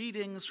as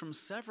readings from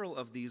several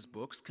of these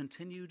books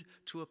continued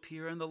to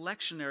appear in the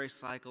lectionary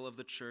cycle of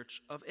the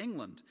Church of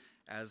England,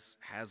 as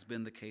has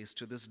been the case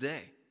to this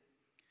day.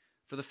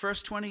 For the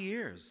first 20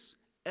 years,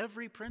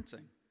 every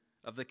printing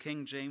of the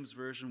King James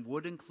Version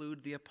would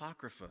include the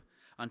Apocrypha,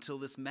 until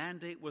this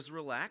mandate was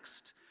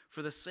relaxed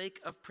for the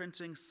sake of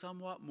printing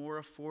somewhat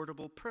more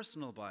affordable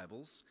personal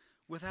Bibles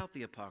without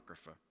the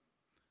Apocrypha.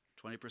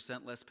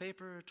 20% less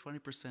paper,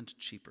 20%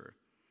 cheaper.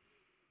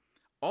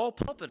 All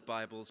pulpit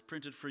Bibles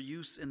printed for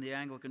use in the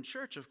Anglican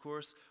Church, of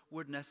course,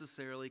 would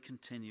necessarily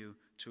continue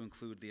to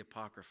include the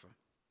Apocrypha.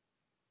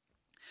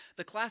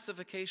 The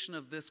classification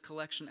of this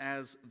collection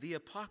as the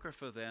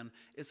Apocrypha, then,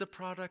 is a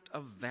product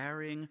of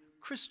varying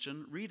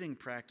Christian reading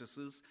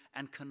practices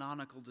and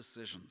canonical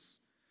decisions.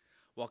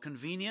 While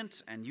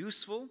convenient and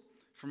useful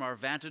from our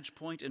vantage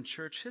point in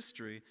church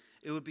history,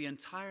 it would be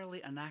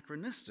entirely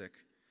anachronistic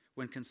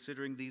when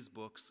considering these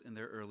books in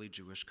their early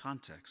Jewish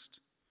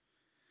context.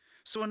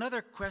 So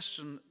another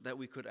question that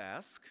we could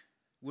ask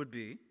would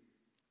be,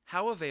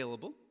 how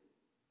available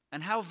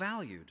and how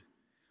valued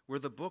were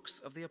the books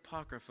of the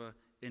Apocrypha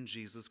in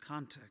Jesus'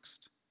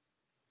 context?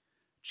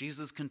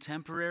 Jesus'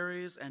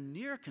 contemporaries and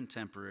near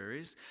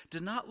contemporaries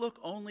did not look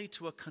only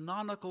to a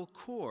canonical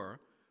core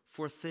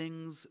for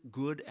things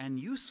good and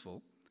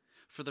useful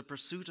for the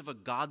pursuit of a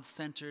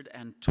God-centered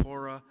and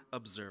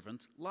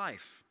Torah-observant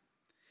life.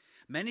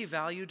 Many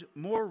valued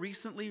more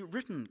recently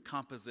written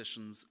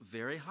compositions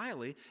very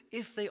highly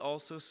if they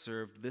also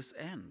served this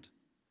end.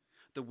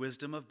 The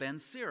wisdom of Ben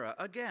Sira,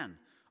 again,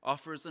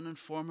 offers an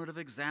informative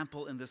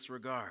example in this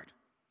regard.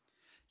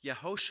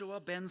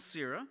 Yehoshua ben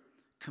Sira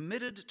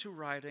committed to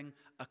writing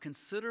a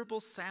considerable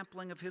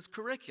sampling of his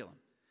curriculum,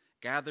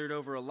 gathered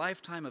over a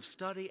lifetime of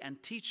study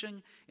and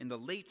teaching in the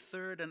late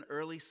 3rd and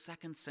early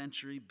 2nd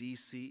century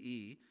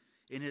BCE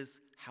in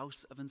his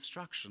house of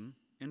instruction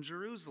in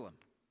Jerusalem.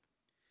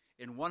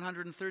 In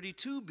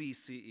 132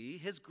 BCE,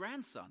 his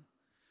grandson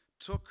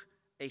took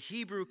a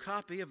Hebrew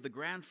copy of the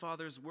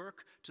grandfather's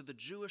work to the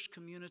Jewish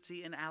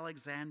community in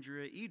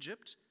Alexandria,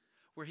 Egypt,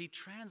 where he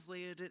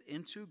translated it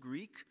into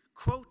Greek,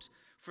 quote,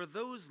 "for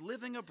those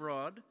living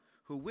abroad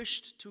who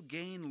wished to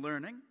gain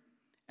learning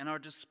and are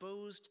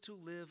disposed to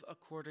live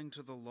according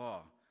to the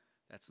law."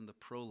 That's in the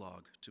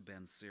prologue to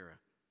Ben Sira.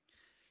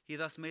 He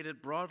thus made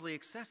it broadly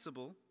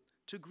accessible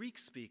to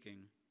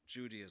Greek-speaking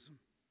Judaism.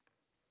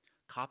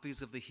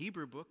 Copies of the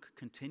Hebrew book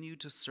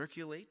continued to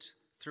circulate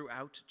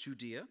throughout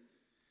Judea.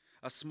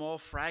 A small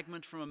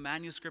fragment from a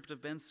manuscript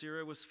of Ben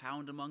Sira was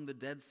found among the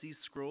Dead Sea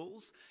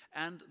Scrolls,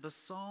 and the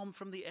psalm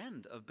from the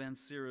end of Ben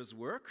Sira's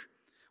work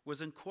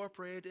was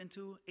incorporated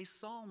into a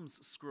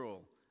Psalms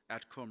scroll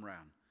at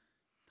Qumran,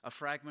 a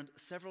fragment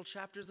several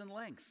chapters in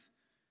length,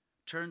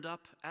 turned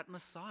up at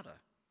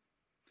Masada.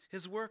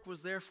 His work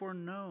was therefore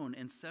known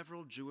in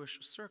several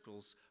Jewish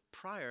circles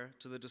prior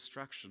to the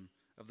destruction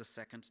of the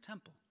Second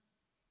Temple.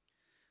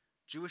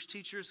 Jewish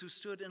teachers who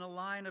stood in a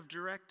line of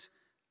direct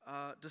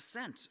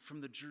descent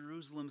from the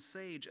Jerusalem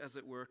sage, as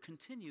it were,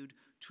 continued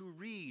to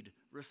read,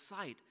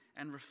 recite,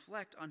 and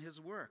reflect on his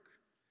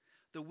work.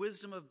 The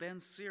wisdom of Ben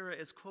Sira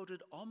is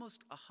quoted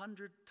almost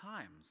 100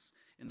 times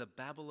in the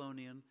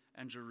Babylonian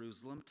and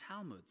Jerusalem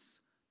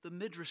Talmuds, the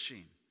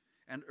Midrashim,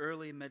 and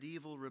early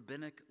medieval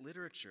rabbinic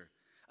literature,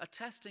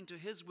 attesting to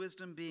his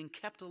wisdom being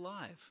kept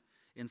alive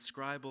in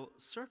scribal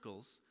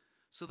circles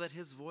so that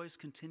his voice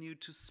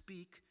continued to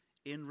speak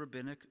in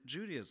rabbinic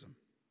Judaism.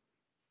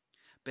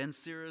 Ben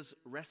Sira's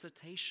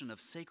recitation of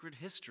sacred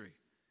history,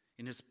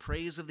 in his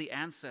praise of the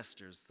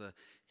ancestors, the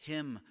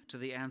hymn to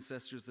the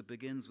ancestors that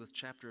begins with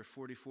chapter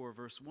 44,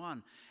 verse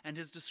 1, and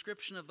his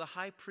description of the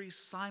high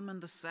priest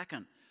Simon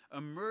II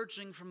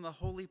emerging from the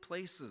holy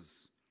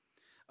places,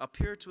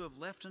 appear to have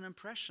left an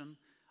impression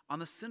on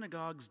the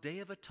synagogue's Day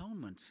of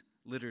Atonement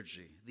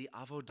liturgy, the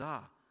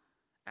Avodah,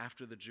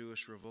 after the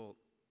Jewish revolt.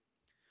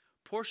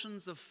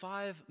 Portions of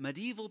 5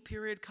 medieval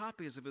period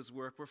copies of his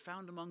work were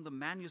found among the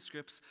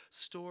manuscripts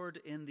stored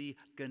in the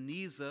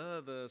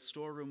Geniza, the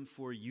storeroom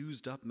for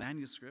used-up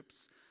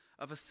manuscripts,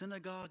 of a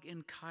synagogue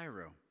in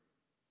Cairo.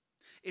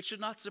 It should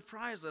not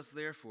surprise us,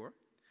 therefore,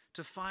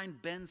 to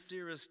find Ben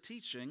Sira's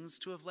teachings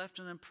to have left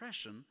an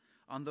impression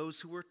on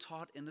those who were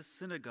taught in the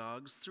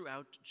synagogues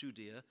throughout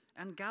Judea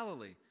and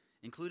Galilee,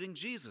 including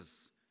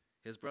Jesus,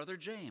 his brother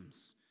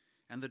James,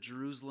 and the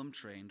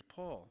Jerusalem-trained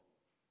Paul.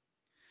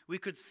 We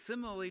could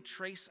similarly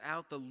trace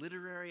out the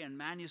literary and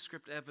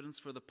manuscript evidence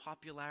for the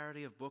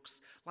popularity of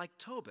books like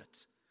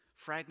Tobit,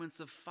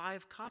 fragments of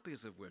 5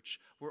 copies of which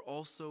were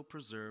also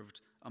preserved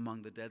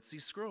among the Dead Sea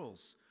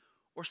Scrolls,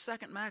 or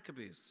 2nd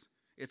Maccabees,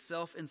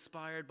 itself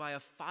inspired by a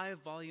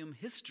 5-volume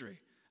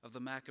history of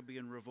the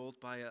Maccabean revolt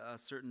by a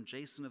certain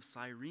Jason of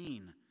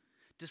Cyrene,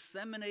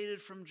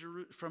 disseminated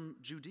from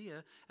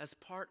Judea as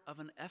part of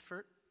an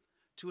effort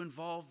to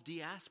involve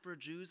diaspora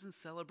Jews in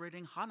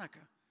celebrating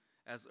Hanukkah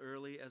as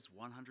early as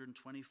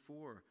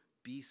 124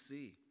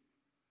 BC.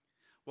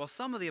 While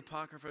some of the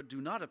Apocrypha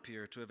do not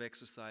appear to have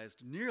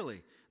exercised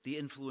nearly the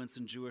influence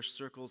in Jewish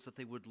circles that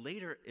they would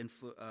later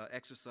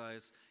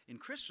exercise in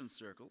Christian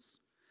circles,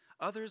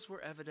 Others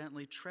were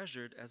evidently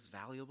treasured as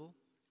valuable,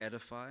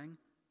 edifying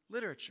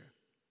literature.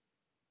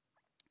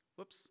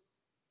 Whoops,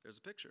 there's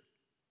a picture.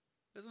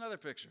 There's another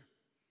picture.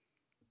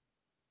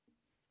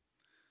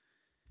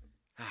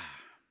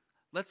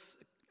 Let's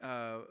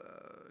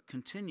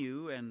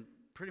continue and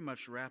pretty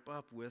much wrap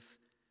up with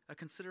a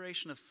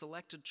consideration of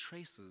selected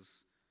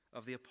traces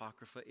of the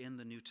Apocrypha in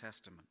the New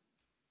Testament.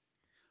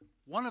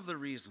 One of the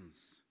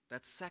reasons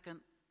that 2nd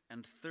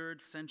and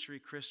 3rd century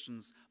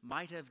Christians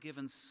might have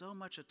given so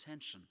much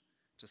attention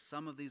to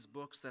some of these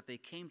books that they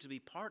came to be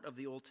part of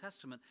the Old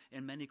Testament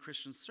in many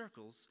Christian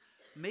circles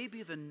may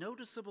be the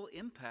noticeable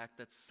impact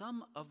that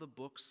some of the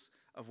books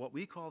of what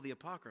we call the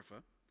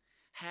Apocrypha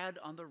had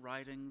on the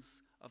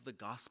writings of the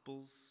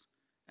Gospels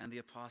and the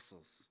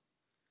Apostles.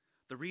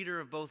 The reader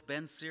of both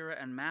Ben Sira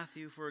and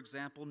Matthew, for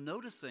example,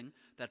 noticing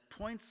that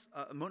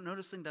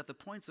the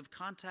points of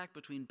contact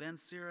between Ben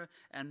Sira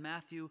and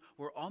Matthew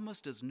were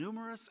almost as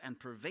numerous and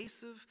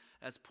pervasive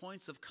as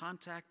points of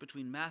contact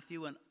between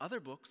Matthew and other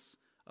books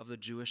of the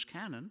Jewish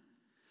canon,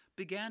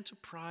 began to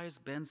prize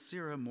Ben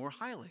Sira more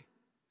highly,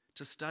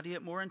 to study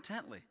it more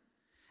intently,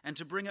 and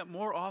to bring it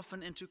more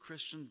often into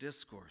Christian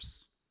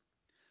discourse.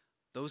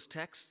 Those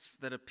texts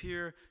that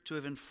appear to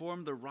have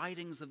informed the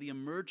writings of the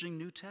emerging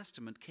New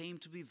Testament came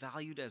to be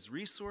valued as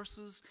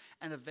resources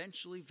and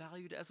eventually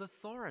valued as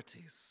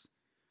authorities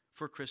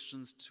for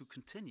Christians to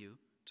continue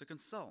to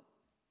consult.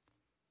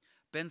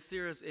 Ben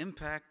Sira's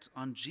impact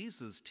on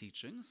Jesus'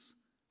 teachings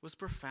was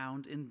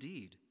profound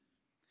indeed.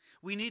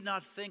 We need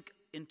not think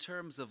in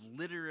terms of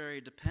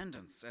literary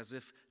dependence, as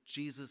if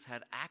Jesus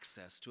had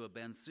access to a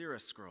Ben Sira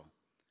scroll.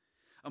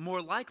 A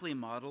more likely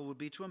model would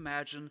be to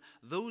imagine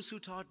those who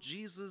taught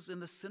Jesus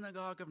in the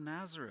synagogue of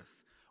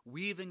Nazareth,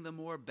 weaving the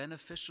more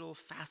beneficial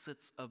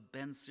facets of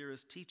Ben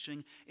Sira's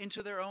teaching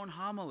into their own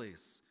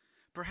homilies,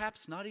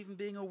 perhaps not even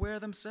being aware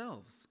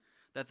themselves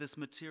that this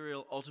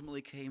material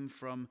ultimately came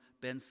from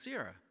Ben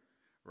Sira,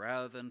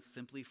 rather than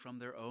simply from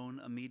their own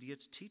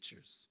immediate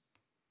teachers.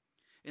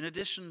 In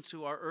addition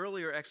to our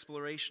earlier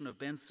exploration of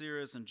Ben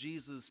Sira's and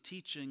Jesus'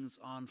 teachings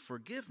on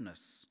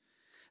forgiveness,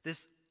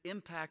 this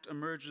impact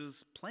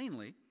emerges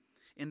plainly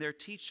in their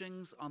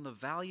teachings on the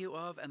value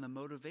of and the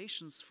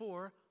motivations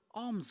for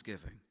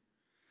almsgiving.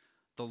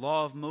 The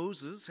law of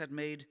Moses had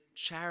made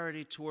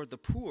charity toward the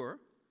poor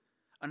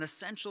an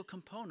essential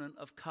component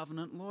of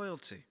covenant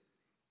loyalty.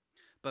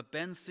 But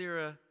Ben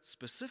Sira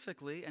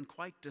specifically and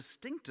quite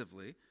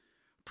distinctively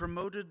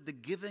promoted the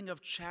giving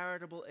of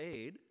charitable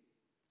aid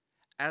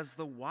as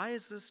the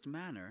wisest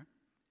manner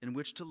in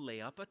which to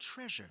lay up a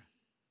treasure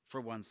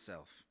for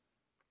oneself.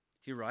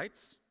 He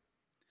writes,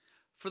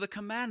 "For the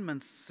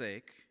commandment's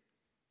sake,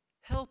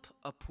 help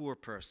a poor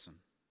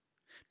person.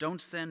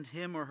 Don't send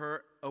him or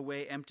her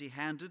away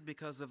empty-handed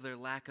because of their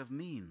lack of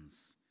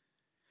means.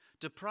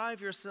 Deprive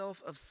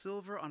yourself of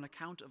silver on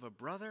account of a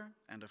brother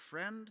and a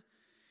friend,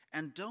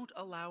 and don't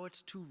allow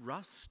it to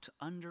rust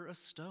under a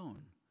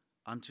stone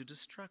unto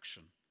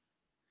destruction.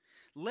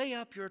 Lay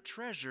up your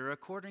treasure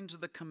according to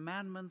the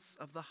commandments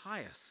of the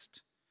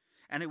highest,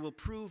 and it will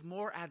prove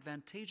more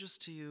advantageous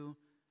to you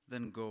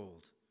than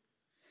gold.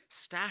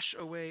 Stash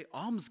away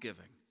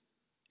almsgiving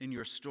in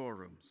your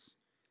storerooms,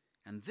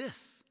 and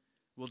this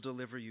will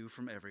deliver you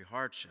from every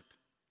hardship."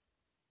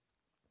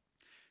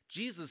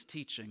 Jesus'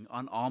 teaching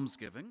on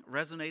almsgiving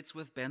resonates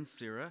with Ben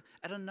Sira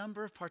at a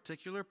number of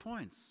particular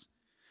points.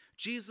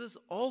 Jesus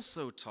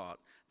also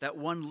taught that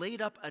one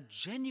laid up a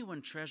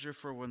genuine treasure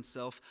for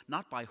oneself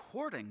not by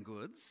hoarding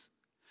goods,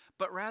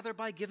 but rather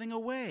by giving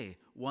away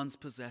one's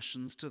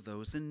possessions to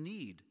those in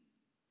need.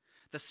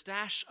 The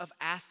stash of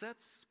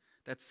assets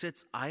that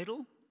sits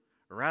idle,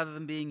 rather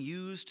than being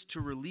used to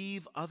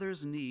relieve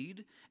others'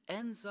 need,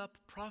 ends up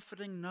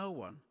profiting no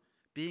one,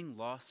 being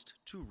lost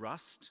to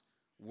rust,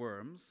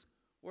 worms,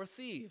 or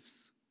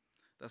thieves.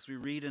 Thus we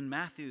read in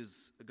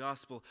Matthew's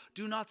gospel,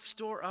 "Do not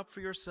store up for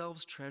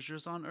yourselves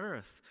treasures on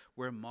earth,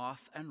 where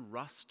moth and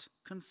rust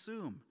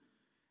consume,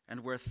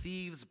 and where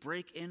thieves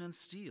break in and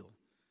steal.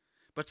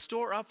 But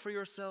store up for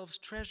yourselves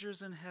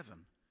treasures in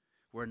heaven,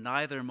 where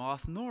neither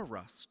moth nor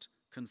rust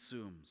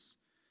consumes,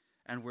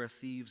 and where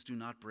thieves do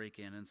not break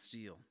in and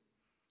steal."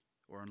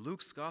 Or in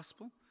Luke's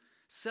gospel,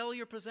 "Sell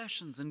your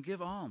possessions and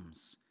give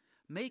alms.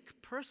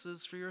 Make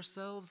purses for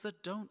yourselves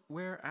that don't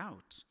wear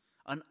out,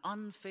 an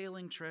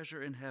unfailing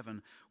treasure in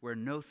heaven where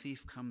no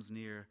thief comes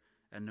near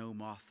and no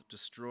moth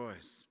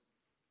destroys."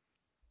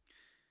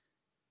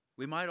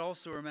 We might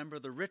also remember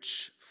the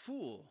rich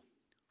fool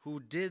who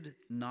did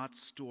not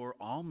store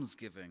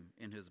almsgiving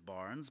in his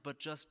barns, but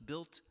just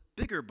built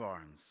bigger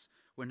barns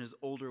when his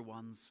older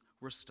ones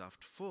were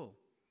stuffed full.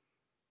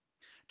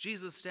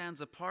 Jesus stands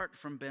apart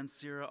from Ben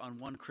Sira on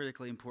one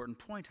critically important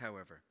point,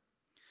 however.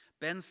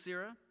 Ben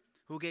Sira,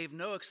 who gave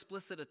no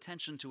explicit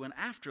attention to an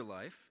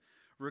afterlife,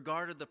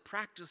 regarded the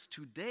practice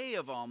today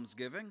of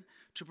almsgiving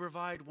to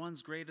provide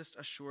one's greatest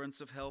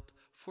assurance of help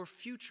for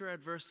future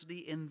adversity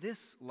in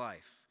this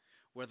life,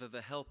 whether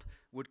the help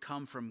would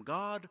come from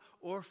God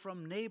or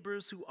from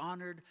neighbors who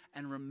honored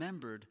and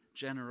remembered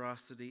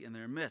generosity in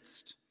their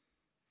midst.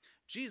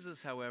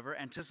 Jesus, however,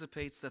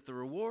 anticipates that the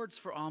rewards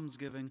for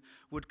almsgiving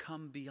would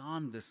come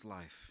beyond this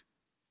life.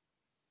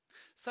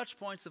 Such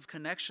points of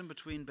connection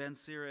between Ben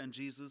Sira and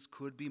Jesus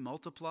could be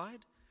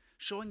multiplied,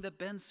 showing that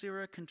Ben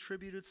Sira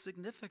contributed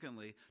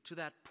significantly to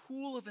that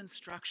pool of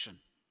instruction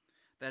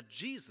that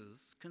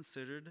Jesus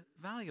considered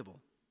valuable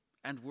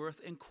and worth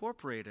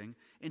incorporating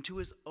into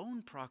his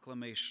own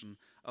proclamation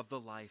of the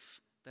life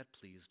that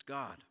pleased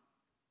God.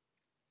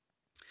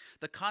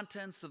 The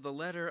contents of the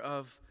letter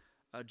of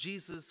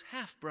Jesus'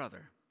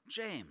 half-brother,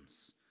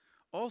 James,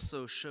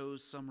 also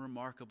shows some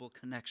remarkable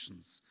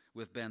connections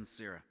with Ben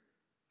Sira.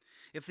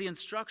 If the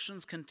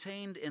instructions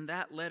contained in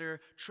that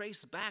letter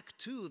trace back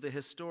to the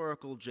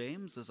historical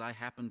James, as I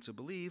happen to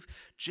believe,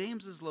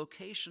 James's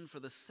location for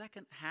the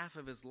second half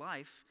of his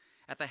life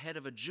at the head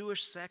of a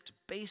Jewish sect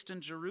based in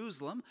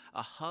Jerusalem,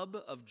 a hub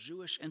of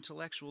Jewish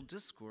intellectual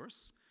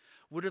discourse,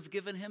 would have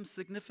given him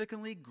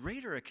significantly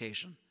greater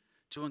occasion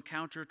to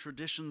encounter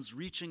traditions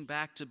reaching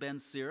back to Ben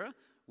Sira,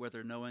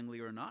 whether knowingly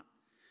or not,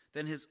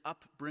 than his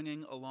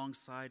upbringing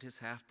alongside his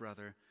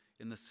half-brother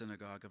in the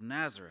synagogue of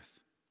Nazareth.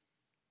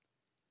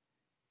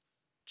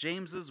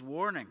 James's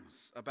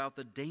warnings about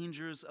the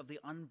dangers of the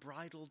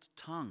unbridled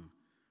tongue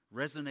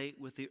resonate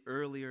with the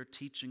earlier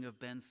teaching of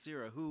Ben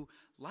Sira, who,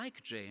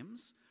 like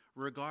James,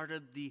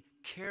 regarded the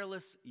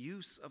careless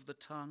use of the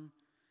tongue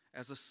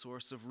as a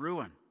source of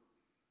ruin.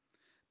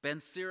 Ben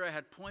Sira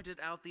had pointed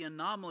out the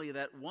anomaly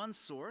that one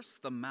source,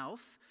 the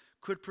mouth,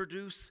 could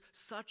produce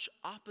such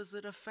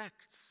opposite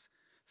effects,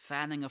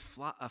 fanning a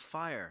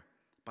fire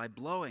by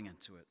blowing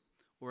into it,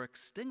 or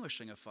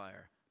extinguishing a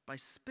fire by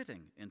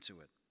spitting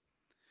into it.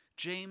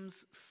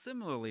 James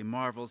similarly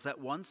marvels that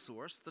one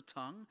source, the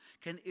tongue,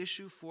 can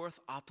issue forth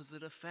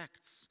opposite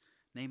effects,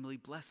 namely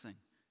blessing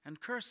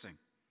and cursing,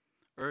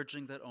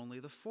 urging that only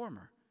the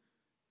former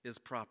is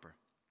proper.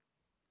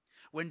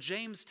 When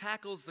James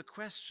tackles the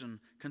question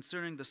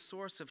concerning the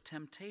source of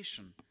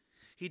temptation,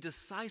 he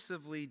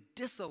decisively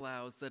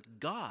disallows that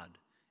God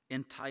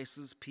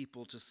entices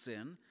people to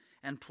sin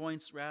and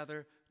points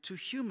rather to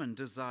human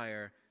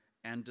desire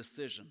and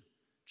decision.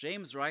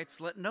 James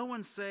writes, "Let no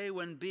one say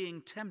when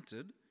being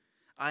tempted,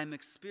 I am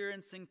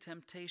experiencing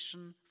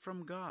temptation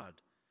from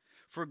God.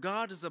 For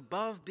God is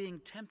above being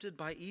tempted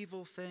by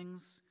evil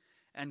things,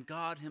 and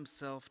God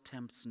himself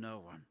tempts no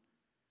one.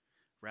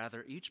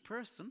 Rather, each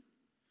person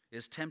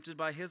is tempted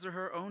by his or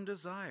her own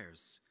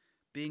desires,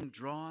 being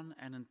drawn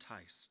and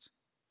enticed."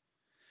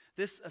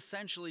 This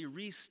essentially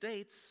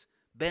restates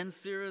Ben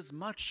Sira's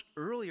much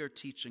earlier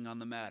teaching on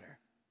the matter.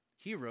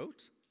 He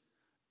wrote,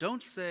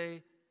 "Don't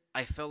say,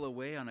 'I fell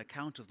away on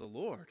account of the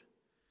Lord,'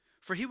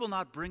 for he will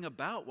not bring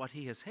about what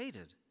he has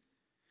hated.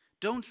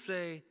 Don't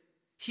say,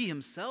 'He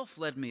himself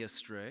led me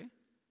astray,'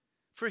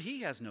 for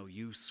he has no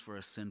use for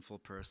a sinful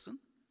person.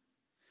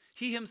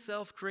 He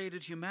himself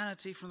created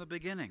humanity from the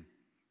beginning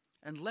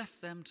and left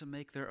them to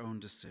make their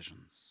own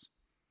decisions."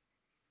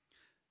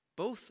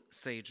 Both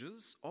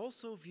sages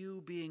also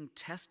view being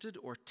tested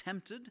or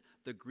tempted,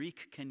 the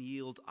Greek can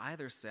yield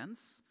either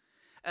sense,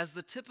 as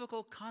the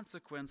typical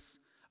consequence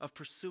of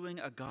pursuing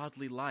a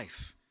godly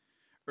life,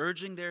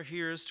 urging their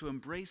hearers to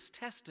embrace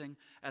testing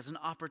as an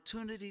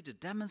opportunity to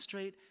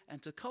demonstrate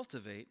and to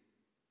cultivate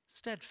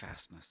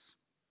steadfastness.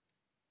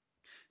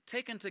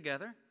 Taken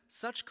together,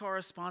 such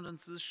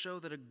correspondences show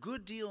that a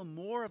good deal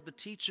more of the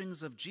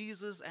teachings of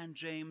Jesus and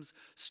James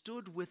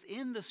stood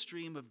within the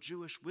stream of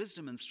Jewish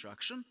wisdom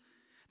instruction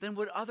than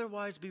would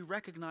otherwise be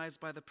recognized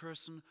by the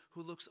person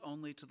who looks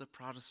only to the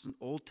Protestant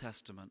Old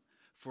Testament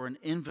for an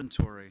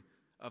inventory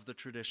of the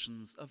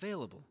traditions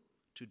available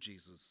to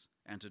Jesus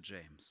and to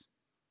James.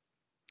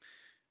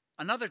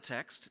 Another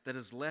text that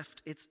has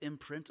left its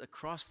imprint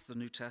across the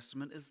New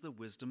Testament is the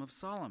Wisdom of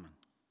Solomon.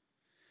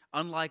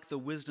 Unlike the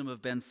Wisdom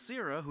of Ben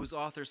Sira, whose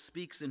author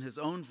speaks in his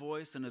own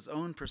voice and his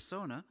own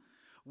persona,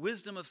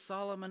 Wisdom of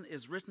Solomon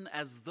is written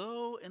as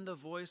though in the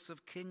voice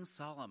of King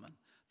Solomon,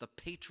 the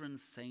patron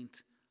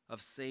saint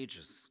of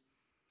sages.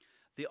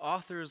 The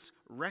author's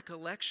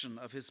recollection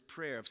of his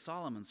prayer, of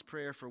Solomon's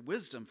prayer for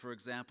wisdom, for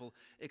example,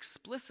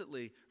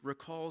 explicitly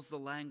recalls the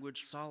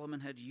language Solomon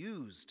had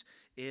used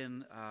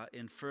in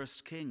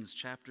 1 Kings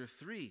chapter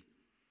 3,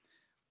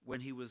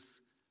 when he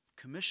was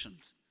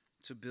commissioned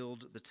to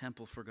build the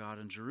temple for God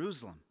in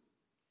Jerusalem.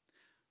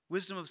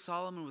 Wisdom of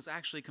Solomon was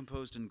actually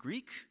composed in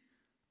Greek,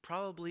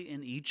 probably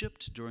in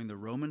Egypt during the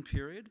Roman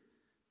period,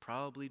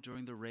 probably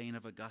during the reign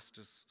of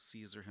Augustus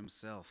Caesar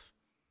himself.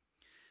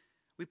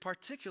 We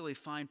particularly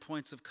find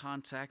points of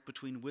contact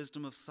between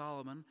Wisdom of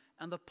Solomon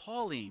and the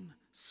Pauline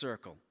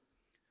circle.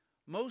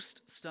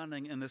 Most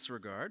stunning in this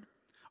regard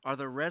are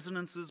the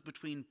resonances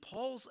between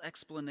Paul's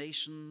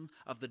explanation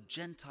of the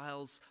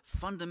Gentiles'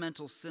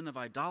 fundamental sin of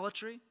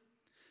idolatry,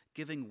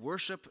 giving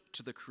worship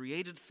to the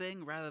created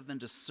thing rather than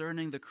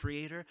discerning the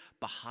Creator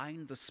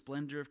behind the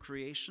splendor of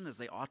creation as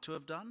they ought to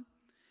have done,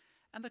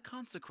 and the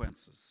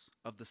consequences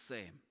of the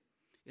same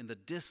in the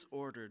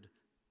disordered,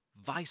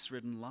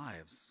 vice-ridden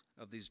lives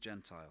of these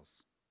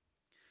Gentiles.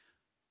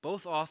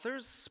 Both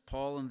authors,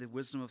 Paul and the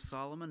Wisdom of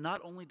Solomon, not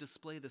only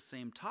display the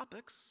same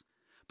topics,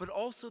 but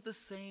also the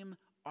same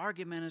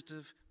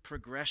argumentative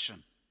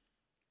progression.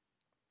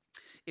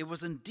 It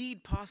was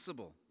indeed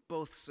possible,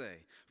 both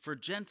say, for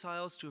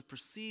Gentiles to have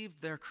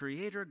perceived their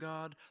Creator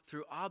God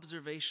through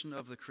observation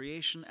of the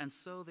creation, and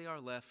so they are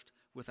left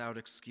without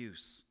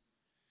excuse.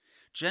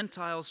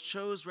 Gentiles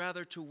chose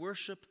rather to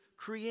worship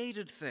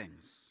created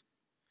things.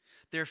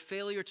 Their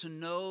failure to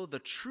know the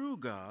true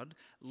God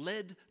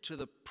led to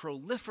the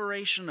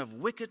proliferation of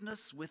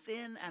wickedness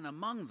within and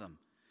among them,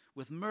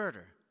 with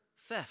murder,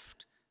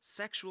 theft,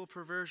 sexual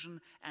perversion,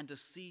 and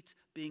deceit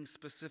being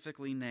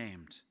specifically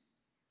named.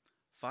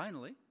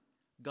 Finally,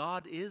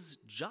 God is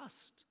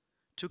just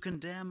to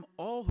condemn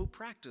all who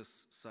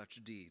practice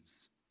such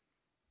deeds.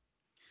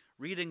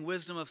 Reading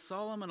Wisdom of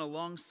Solomon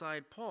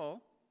alongside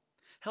Paul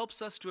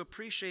helps us to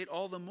appreciate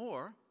all the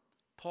more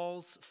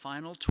Paul's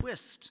final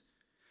twist,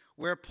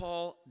 where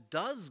Paul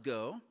does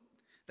go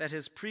that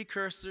his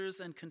precursors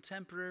and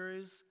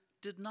contemporaries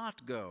did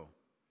not go,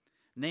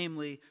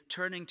 namely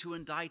turning to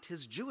indict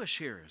his Jewish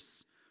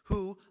hearers,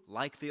 who,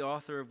 like the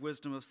author of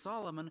Wisdom of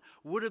Solomon,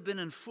 would have been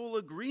in full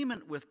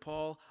agreement with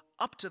Paul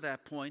up to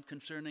that point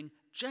concerning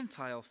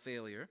Gentile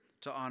failure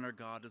to honor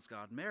God as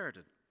God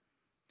merited.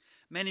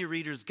 Many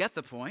readers get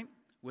the point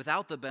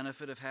without the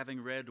benefit of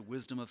having read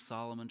Wisdom of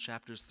Solomon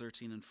chapters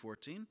 13 and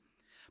 14,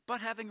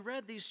 but having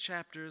read these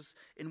chapters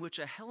in which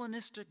a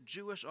Hellenistic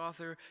Jewish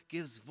author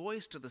gives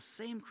voice to the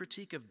same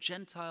critique of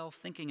Gentile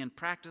thinking and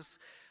practice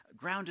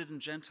grounded in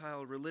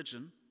Gentile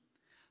religion,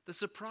 the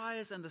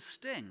surprise and the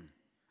sting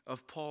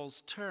of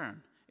Paul's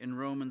turn in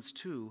Romans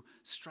 2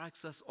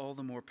 strikes us all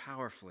the more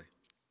powerfully.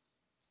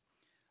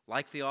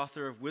 Like the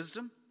author of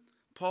Wisdom,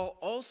 Paul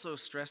also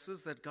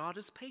stresses that God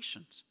is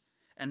patient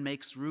and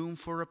makes room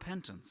for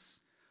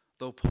repentance,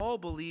 though Paul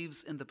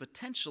believes in the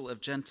potential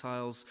of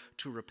Gentiles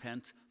to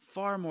repent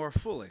far more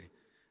fully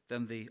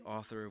than the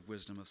author of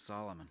Wisdom of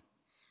Solomon.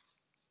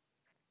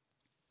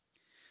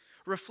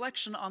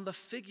 Reflection on the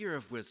figure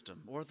of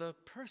wisdom, or the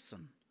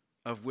person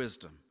of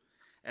wisdom,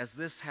 as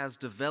this has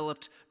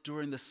developed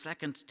during the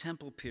Second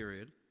Temple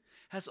period,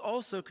 has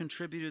also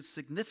contributed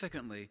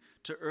significantly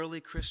to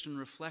early Christian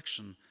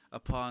reflection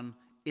upon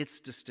its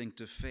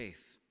distinctive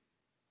faith.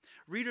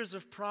 Readers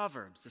of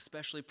Proverbs,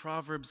 especially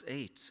Proverbs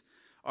 8,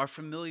 are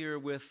familiar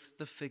with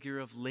the figure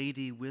of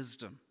Lady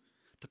Wisdom,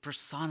 the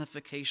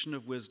personification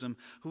of wisdom,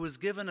 who is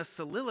given a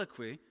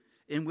soliloquy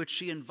in which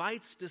she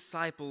invites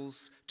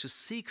disciples to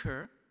seek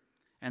her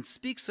and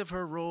speaks of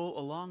her role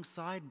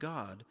alongside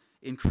God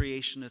in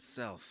creation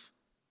itself.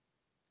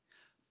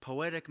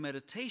 Poetic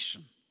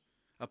meditation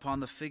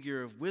upon the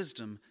figure of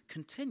wisdom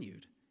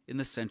continued in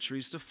the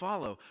centuries to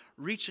follow,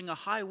 reaching a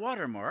high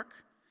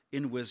watermark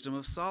in Wisdom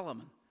of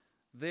Solomon.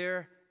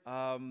 There,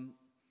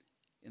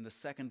 in the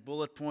second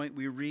bullet point,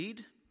 we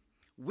read,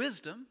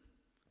 "Wisdom,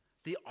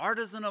 the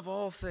artisan of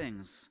all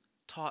things,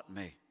 taught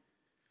me.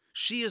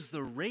 She is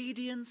the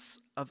radiance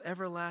of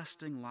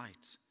everlasting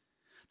light,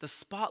 the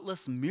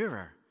spotless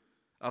mirror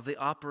of the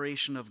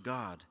operation of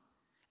God,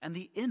 and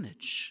the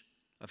image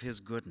of his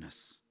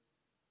goodness."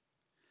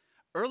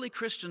 Early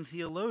Christian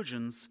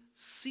theologians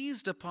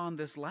seized upon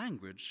this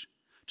language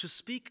to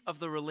speak of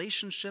the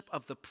relationship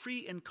of the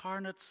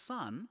pre-incarnate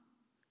Son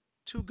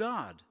to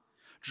God,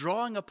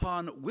 drawing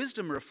upon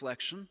wisdom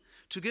reflection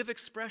to give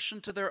expression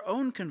to their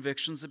own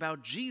convictions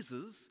about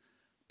Jesus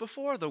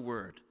before the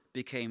Word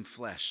became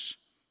flesh.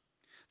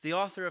 The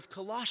author of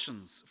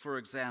Colossians, for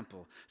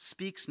example,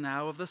 speaks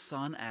now of the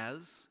Son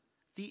as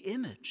the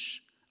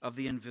image of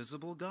the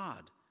invisible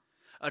God,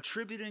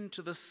 attributing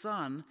to the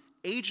Son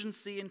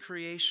agency in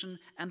creation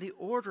and the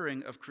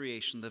ordering of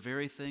creation, the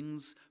very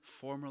things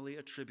formerly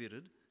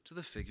attributed to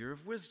the figure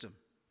of wisdom.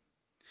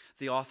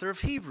 The author of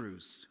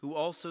Hebrews, who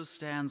also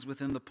stands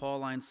within the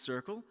Pauline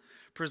circle,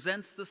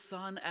 presents the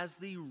Son as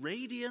the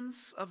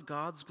radiance of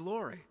God's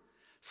glory,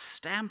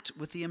 stamped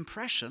with the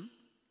impression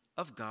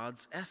of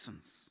God's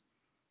essence.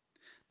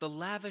 The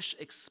lavish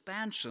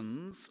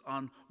expansions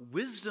on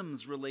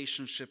wisdom's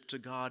relationship to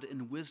God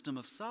in Wisdom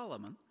of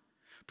Solomon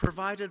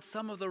provided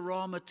some of the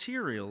raw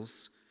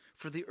materials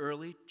for the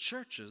early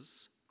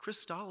church's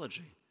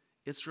Christology,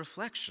 its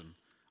reflection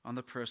on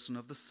the person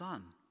of the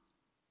Son.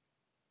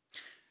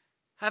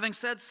 Having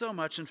said so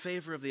much in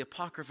favor of the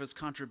Apocrypha's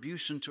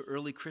contribution to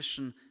early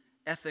Christian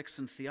ethics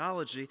and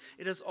theology,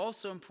 it is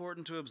also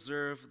important to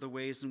observe the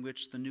ways in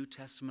which the New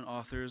Testament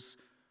authors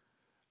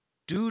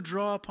do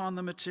draw upon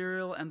the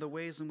material and the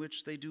ways in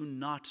which they do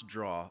not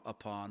draw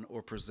upon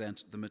or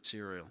present the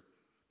material.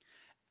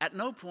 At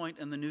no point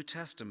in the New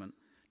Testament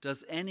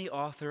does any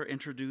author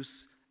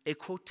introduce a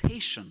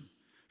quotation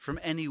from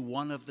any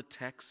one of the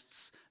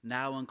texts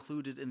now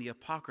included in the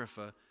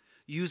Apocrypha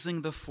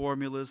using the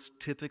formulas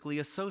typically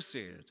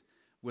associated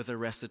with a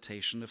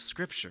recitation of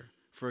Scripture.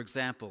 For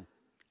example,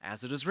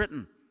 as it is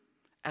written,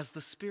 as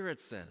the Spirit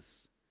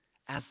says,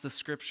 as the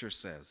Scripture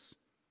says.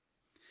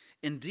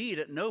 Indeed,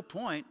 at no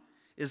point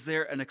is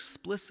there an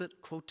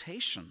explicit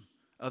quotation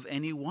of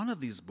any one of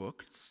these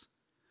books,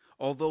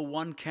 although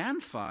one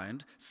can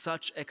find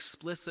such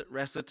explicit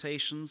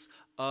recitations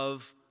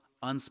of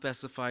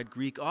unspecified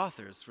Greek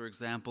authors, for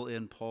example,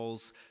 in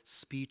Paul's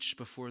speech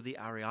before the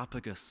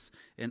Areopagus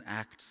in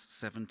Acts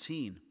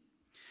 17.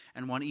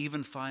 And one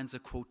even finds a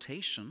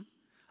quotation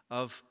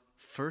of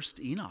 1st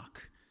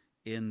Enoch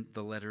in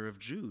the letter of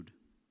Jude.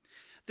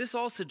 This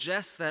all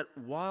suggests that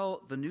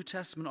while the New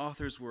Testament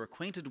authors were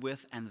acquainted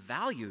with and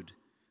valued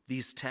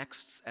these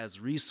texts as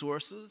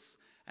resources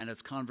and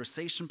as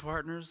conversation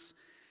partners,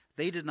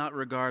 they did not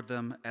regard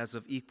them as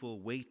of equal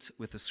weight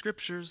with the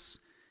Scriptures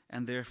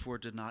and therefore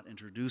did not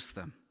introduce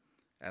them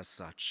as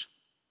such.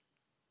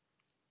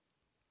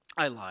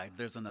 I lied,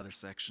 there's another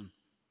section.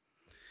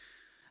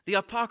 The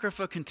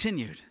Apocrypha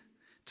continued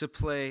to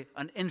play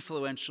an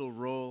influential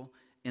role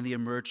in the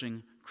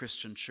emerging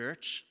Christian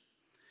church.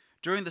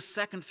 During the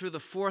 2nd through the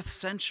 4th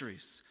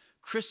centuries,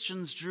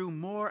 Christians drew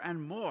more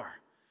and more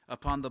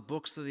upon the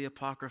books of the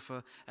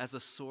Apocrypha as a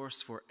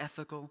source for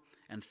ethical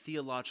and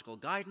theological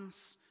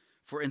guidance,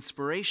 for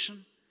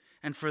inspiration,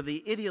 and for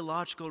the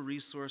ideological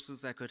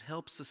resources that could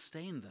help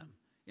sustain them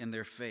in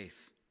their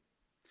faith.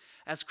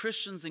 As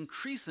Christians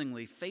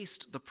increasingly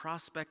faced the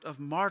prospect of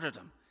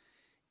martyrdom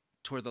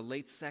toward the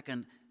late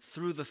 2nd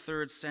through the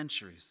 3rd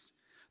centuries,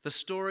 the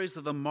stories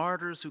of the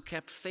martyrs who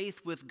kept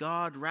faith with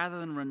God rather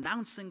than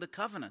renouncing the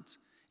covenant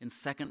in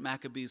 2nd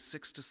Maccabees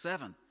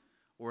 6-7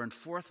 or in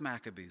 4th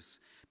Maccabees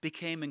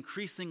became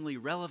increasingly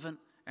relevant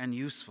and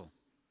useful.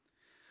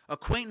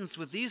 Acquaintance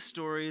with these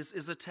stories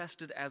is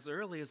attested as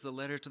early as the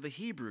letter to the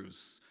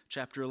Hebrews,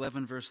 chapter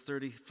 11, verse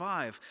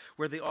 35,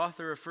 where the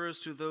author refers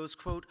to those,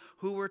 quote,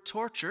 who were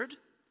tortured,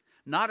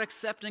 not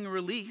accepting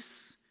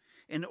release,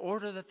 in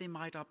order that they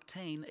might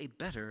obtain a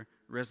better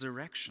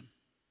resurrection.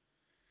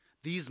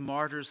 These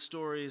martyrs'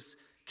 stories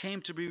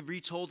came to be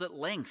retold at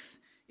length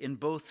in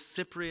both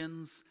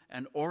Cyprian's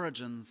and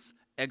Origen's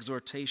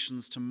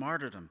exhortations to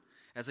martyrdom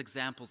as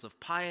examples of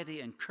piety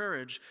and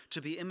courage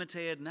to be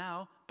imitated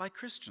now by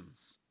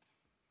Christians.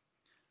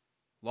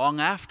 Long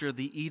after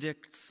the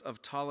edicts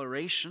of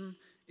toleration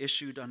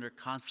issued under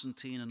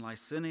Constantine and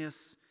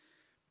Licinius,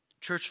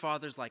 church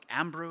fathers like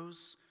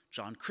Ambrose,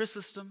 John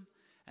Chrysostom,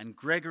 and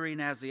Gregory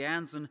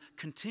Nazianzen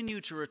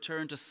continue to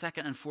return to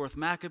 2nd and 4th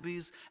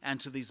Maccabees and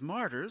to these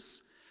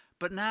martyrs,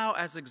 but now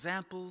as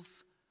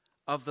examples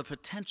of the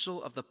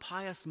potential of the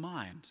pious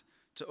mind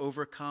to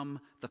overcome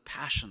the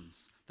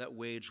passions that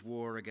wage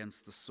war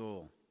against the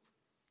soul.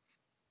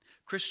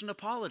 Christian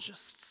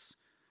apologists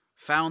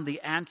found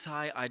the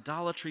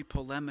anti-idolatry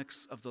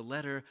polemics of the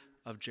letter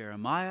of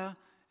Jeremiah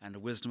and the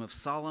wisdom of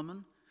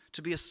Solomon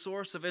to be a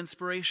source of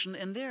inspiration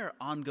in their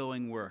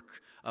ongoing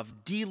work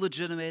of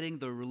delegitimating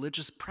the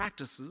religious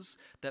practices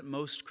that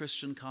most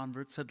Christian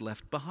converts had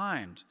left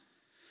behind.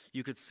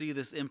 You could see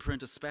this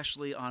imprint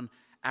especially on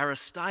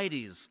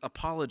Aristides'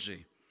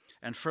 apology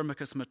and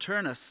Firmicus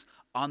Maternus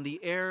on the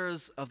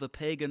errors of the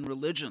pagan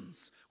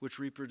religions, which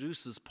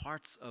reproduces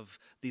parts of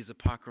these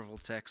apocryphal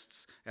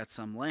texts at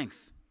some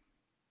length.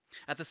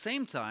 At the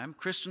same time,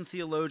 Christian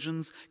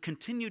theologians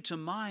continued to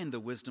mine the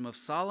wisdom of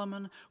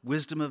Solomon,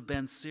 wisdom of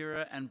Ben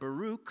Sira, and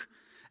Baruch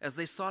as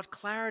they sought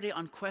clarity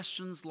on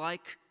questions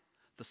like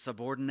the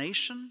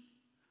subordination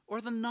or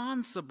the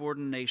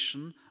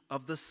non-subordination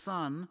of the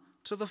Son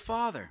to the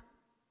Father,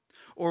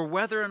 or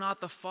whether or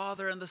not the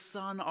Father and the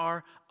Son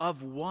are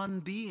of one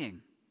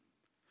being,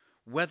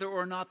 whether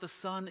or not the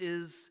Son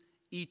is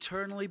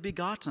eternally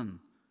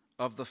begotten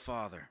of the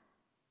Father.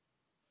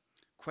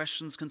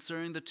 Questions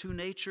concerning the two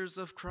natures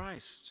of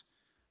Christ.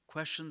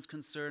 Questions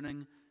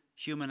concerning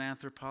human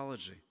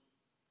anthropology.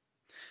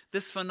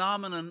 This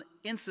phenomenon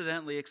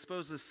incidentally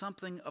exposes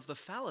something of the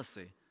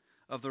fallacy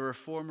of the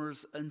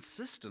Reformers'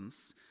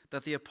 insistence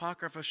that the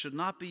Apocrypha should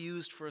not be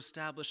used for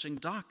establishing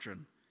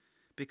doctrine,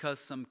 because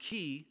some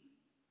key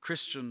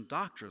Christian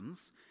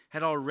doctrines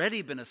had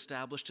already been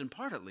established, in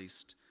part at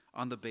least,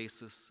 on the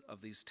basis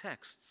of these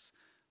texts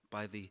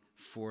by the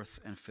 4th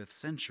and 5th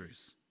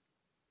centuries.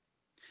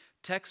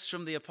 Texts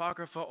from the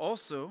Apocrypha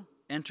also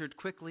entered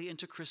quickly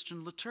into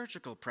Christian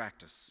liturgical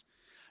practice.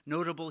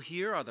 Notable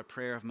here are the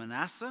prayer of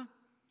Manasseh,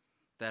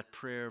 that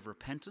prayer of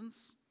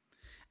repentance,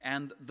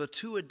 and the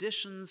two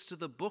additions to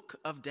the book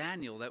of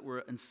Daniel that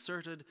were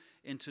inserted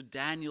into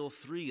Daniel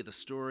 3, the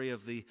story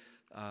of the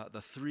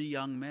three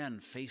young men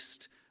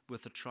faced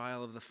with the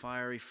trial of the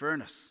fiery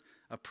furnace,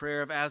 a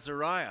prayer of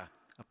Azariah,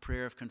 a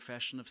prayer of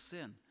confession of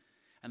sin,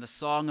 and the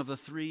song of the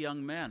three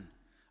young men,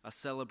 a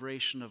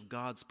celebration of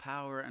God's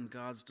power and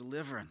God's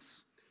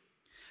deliverance.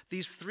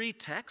 These three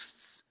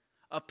texts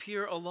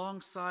appear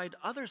alongside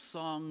other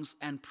songs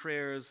and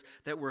prayers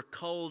that were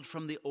culled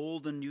from the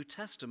Old and New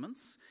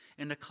Testaments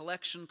in a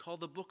collection called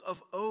the Book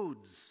of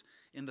Odes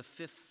in the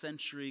 5th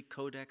century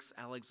Codex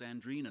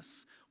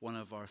Alexandrinus, one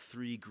of our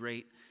three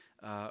great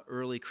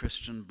early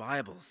Christian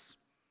Bibles.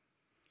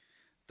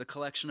 The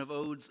collection of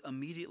odes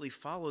immediately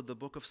followed the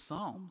Book of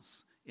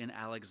Psalms in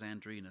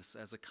Alexandrinus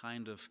as a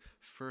kind of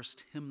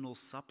first hymnal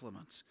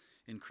supplement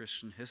in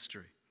Christian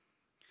history.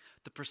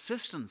 The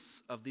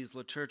persistence of these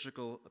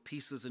liturgical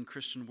pieces in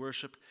Christian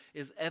worship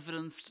is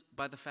evidenced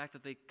by the fact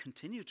that they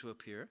continue to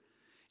appear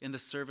in the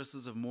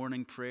services of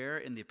morning prayer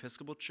in the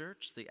Episcopal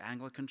Church, the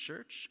Anglican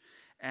Church,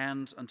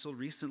 and until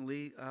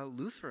recently,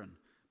 Lutheran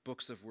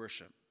books of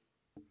worship.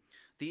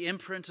 The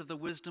imprint of the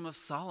wisdom of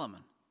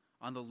Solomon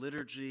on the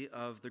liturgy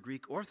of the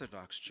Greek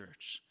Orthodox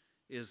Church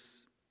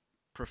is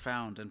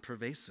profound and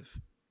pervasive.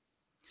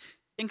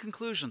 In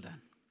conclusion,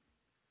 then,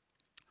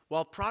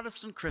 while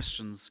Protestant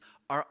Christians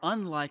are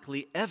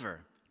unlikely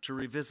ever to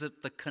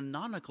revisit the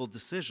canonical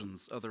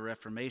decisions of the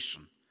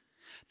Reformation,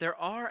 there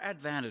are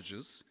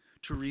advantages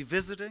to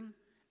revisiting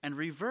and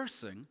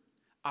reversing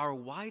our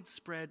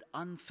widespread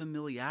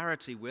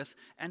unfamiliarity with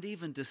and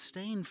even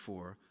disdain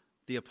for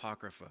the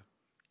Apocrypha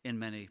in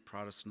many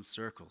Protestant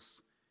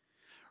circles.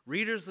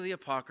 Readers of the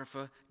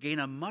Apocrypha gain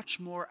a much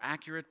more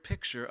accurate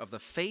picture of the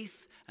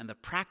faith and the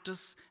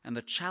practice and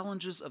the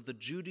challenges of the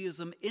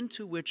Judaism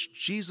into which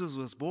Jesus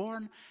was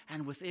born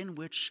and within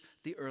which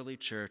the early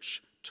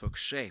church took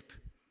shape.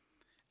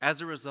 As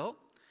a result,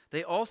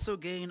 they also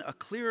gain a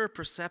clearer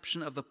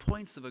perception of the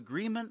points of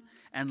agreement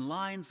and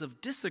lines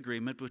of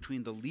disagreement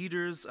between the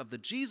leaders of the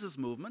Jesus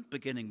movement,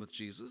 beginning with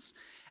Jesus,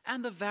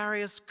 and the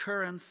various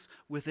currents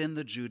within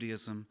the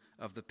Judaism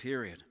of the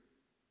period.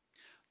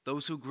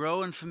 Those who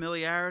grow in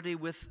familiarity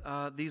with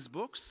these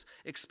books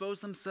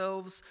expose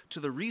themselves to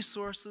the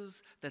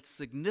resources that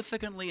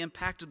significantly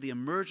impacted the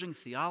emerging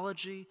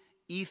theology,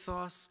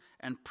 ethos,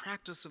 and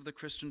practice of the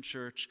Christian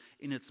church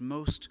in its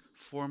most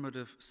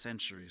formative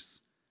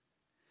centuries.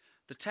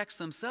 The texts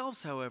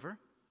themselves, however,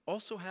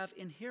 also have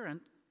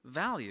inherent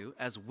value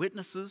as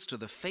witnesses to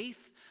the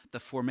faith, the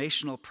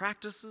formational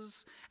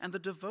practices, and the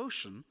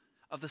devotion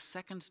of the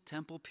Second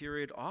Temple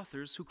period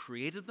authors who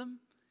created them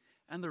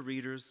and the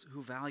readers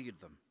who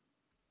valued them.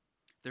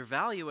 Their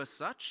value as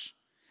such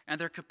and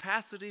their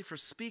capacity for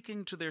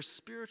speaking to their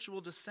spiritual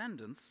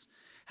descendants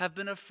have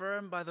been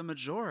affirmed by the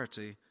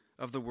majority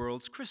of the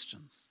world's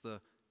Christians,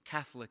 the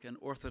Catholic and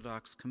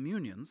Orthodox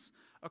communions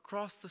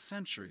across the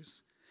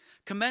centuries,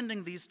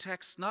 commending these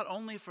texts not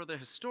only for their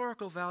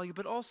historical value,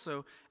 but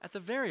also, at the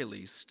very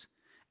least,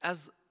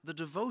 as the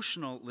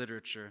devotional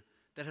literature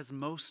that has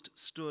most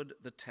stood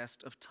the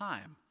test of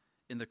time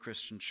in the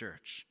Christian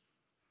church.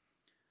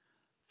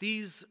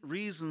 These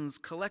reasons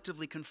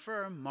collectively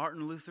confirm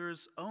Martin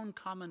Luther's own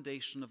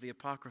commendation of the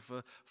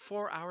Apocrypha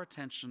for our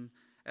attention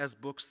as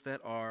books that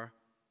are,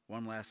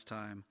 one last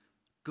time,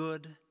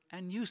 good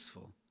and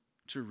useful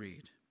to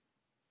read.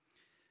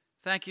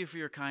 Thank you for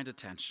your kind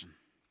attention.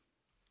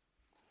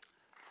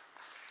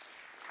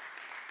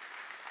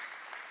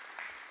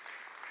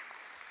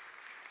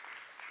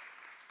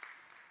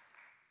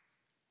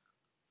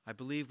 I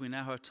believe we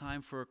now have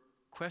time for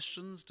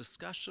questions,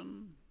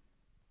 discussion.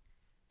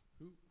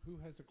 Who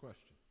has a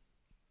question?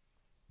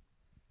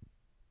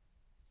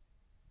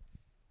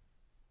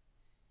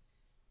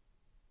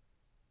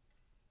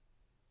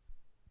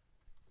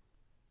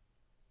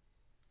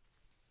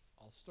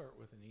 I'll start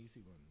with an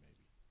easy one,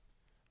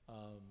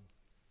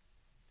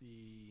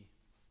 maybe.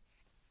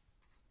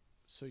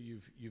 So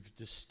you've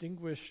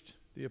distinguished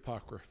the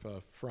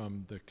Apocrypha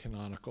from the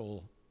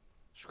canonical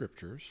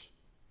scriptures.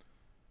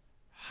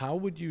 How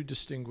would you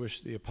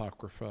distinguish the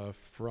Apocrypha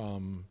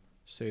from,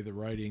 say, the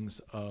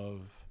writings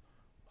of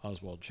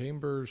Oswald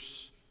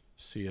Chambers,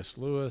 C.S.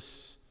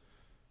 Lewis,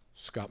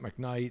 Scott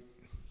McKnight,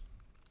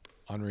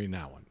 Henri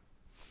Nouwen?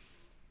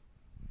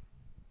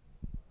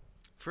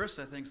 First,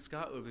 I think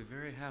Scott would be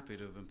very happy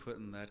to have been put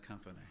in that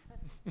company.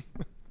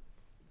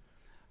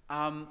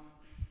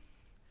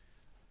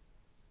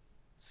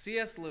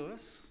 C.S.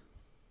 Lewis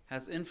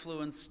has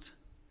influenced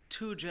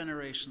 2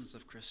 generations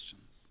of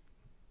Christians.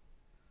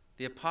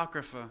 The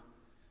Apocrypha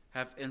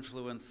have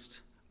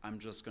influenced, I'm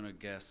just going to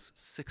guess,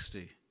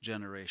 60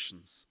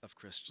 generations of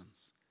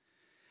Christians.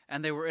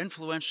 And they were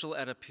influential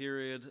at a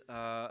period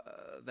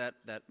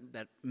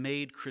that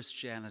made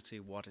Christianity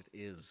what it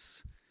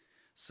is.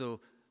 So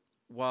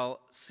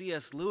while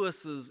C.S.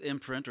 Lewis's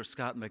imprint or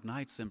Scott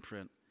McKnight's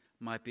imprint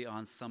might be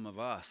on some of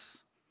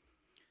us,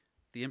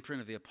 the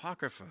imprint of the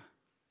Apocrypha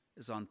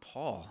is on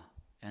Paul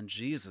and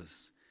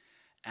Jesus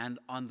and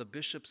on the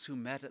bishops who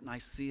met at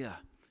Nicaea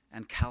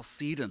and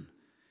Chalcedon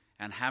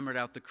and hammered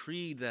out the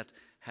creed that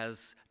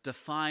has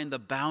defined the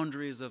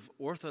boundaries of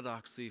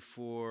orthodoxy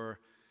for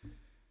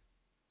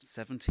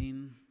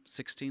 17,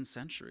 16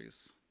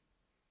 centuries.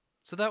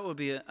 So that would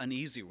be an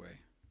easy way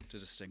to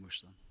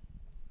distinguish them.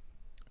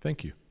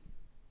 Thank you.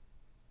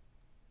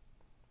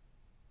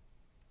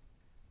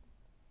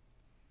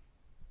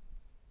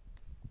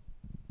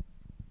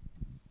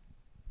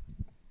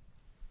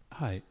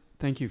 Hi,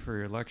 thank you for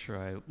your lecture.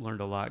 I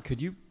learned a lot.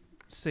 Could you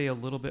say a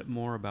little bit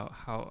more about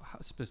how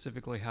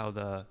specifically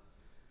how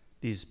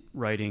these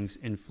writings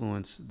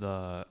influence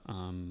the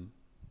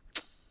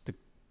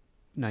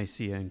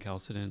Nicaea and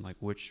Chalcedon, like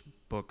which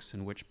books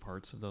and which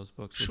parts of those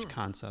books, Sure. which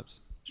concepts?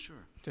 Sure.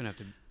 Don't have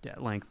to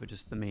at length, but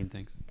just the main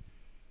things.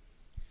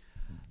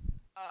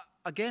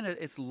 Again,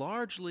 it's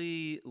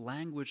largely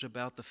language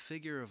about the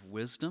figure of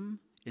wisdom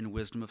in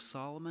Wisdom of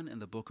Solomon, in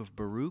the book of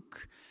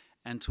Baruch,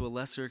 and to a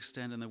lesser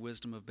extent in the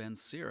Wisdom of Ben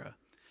Sira.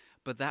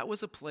 But that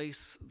was a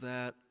place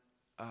that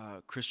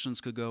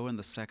Christians could go in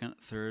the 2nd,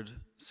 3rd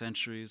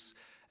centuries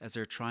as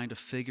they're trying to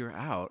figure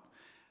out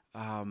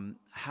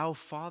how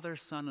Father,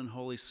 Son, and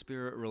Holy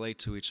Spirit relate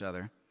to each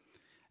other,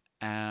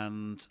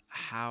 and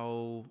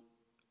how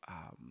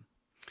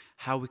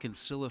we can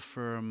still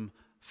affirm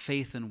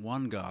faith in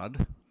one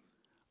God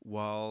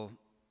while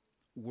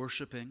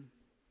worshiping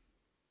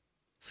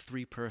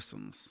three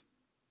persons.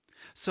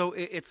 So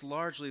it's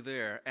largely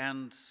there,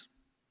 and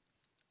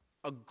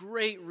a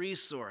great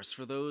resource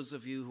for those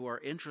of you who are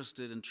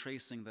interested in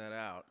tracing that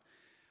out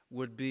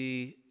would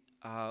be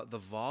the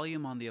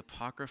volume on the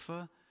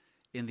Apocrypha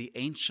in the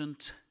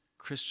Ancient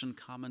Christian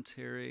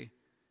Commentary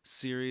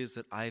series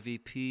that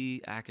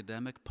IVP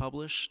Academic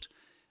published,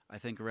 I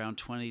think around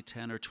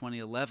 2010 or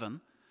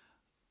 2011.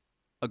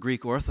 A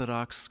Greek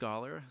Orthodox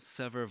scholar,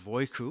 Sever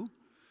Voikou,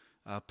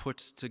 put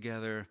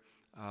together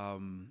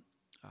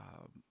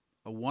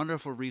a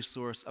wonderful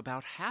resource,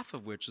 about half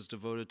of which is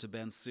devoted to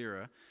Ben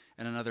Sira,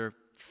 and another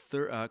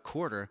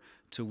quarter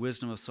to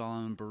Wisdom of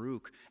Solomon and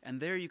Baruch. And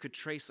there you could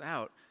trace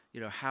out,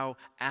 how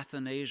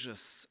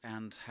Athanasius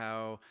and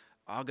how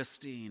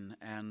Augustine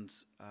and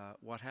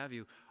what have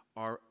you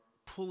are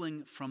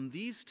pulling from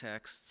these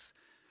texts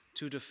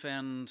to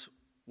defend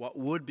what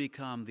would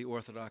become the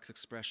Orthodox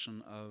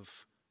expression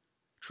of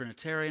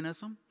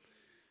Trinitarianism,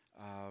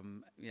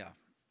 and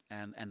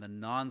the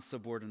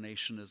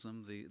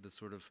non-subordinationism, the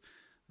sort of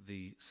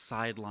the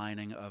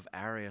sidelining of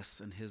Arius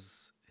and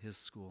his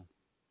school.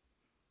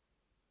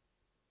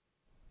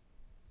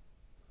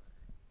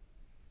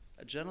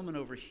 A gentleman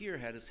over here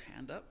had his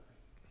hand up.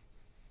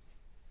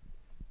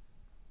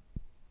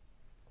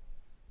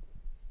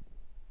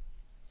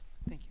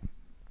 Thank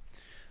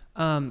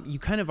you. You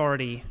kind of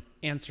already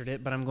answered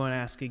it, but I'm going to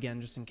ask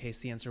again just in case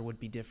the answer would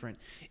be different.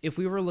 If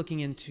we were looking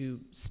into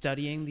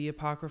studying the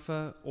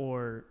Apocrypha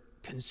or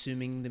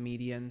consuming the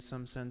media in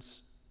some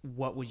sense,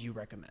 what would you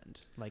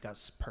recommend, like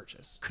us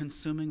purchase?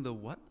 Consuming the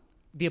what?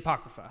 The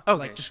Apocrypha. Okay,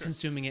 like just sure.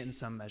 consuming it in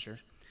some measure.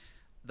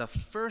 The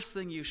first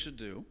thing you should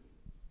do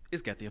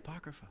is get the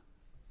Apocrypha,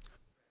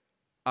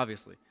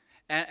 obviously.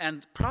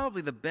 And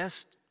probably the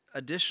best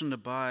edition to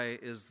buy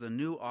is the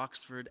New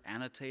Oxford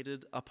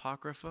Annotated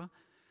Apocrypha,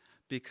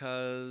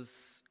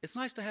 because it's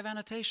nice to have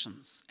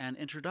annotations and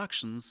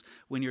introductions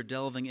when you're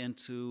delving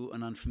into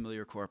an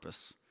unfamiliar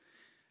corpus.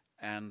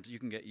 And you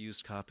can get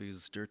used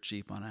copies dirt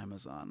cheap on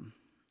Amazon.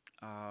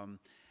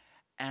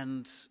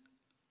 And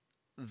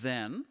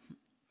then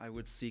I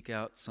would seek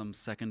out some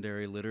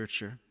secondary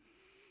literature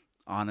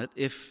on it.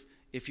 If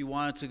you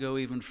wanted to go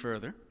even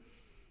further,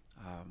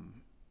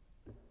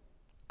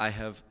 I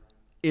have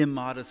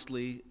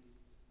immodestly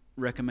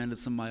recommended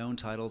some of my own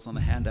titles on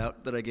the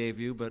handout that I gave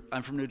you, but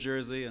I'm from New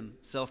Jersey, and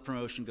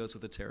self-promotion goes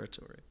with the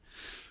territory.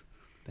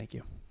 Thank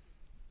you.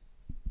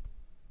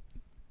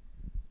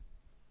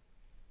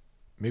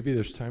 Maybe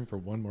there's time for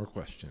one more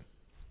question.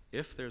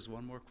 If there's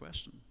one more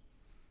question.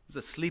 It's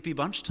a sleepy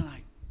bunch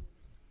tonight.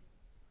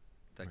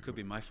 That could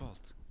be my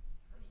fault.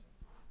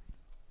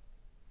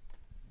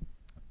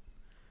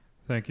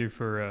 Thank you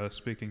for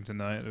speaking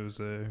tonight. It was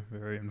a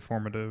very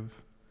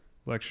informative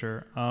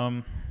lecture.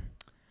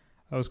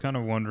 I was kind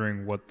of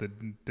wondering what the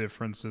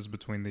difference is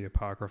between the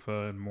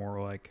Apocrypha and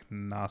more like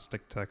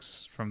Gnostic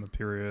texts from the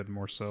period,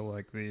 more so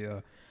like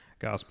the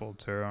Gospel of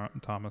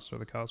Thomas or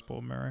the Gospel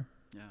of Mary.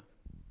 Yeah.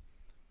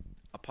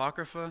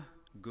 Apocrypha,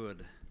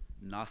 good.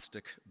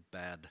 Gnostic,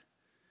 bad.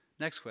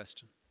 Next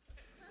question.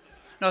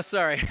 No,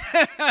 sorry.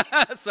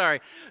 Sorry.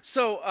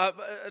 So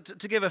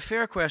to give a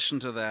fair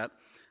question to that,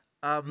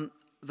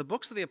 the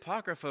books of the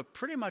Apocrypha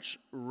pretty much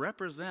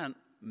represent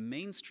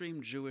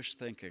mainstream Jewish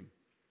thinking,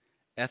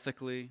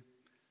 ethically,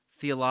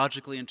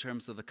 theologically, in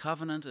terms of the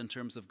covenant, in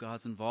terms of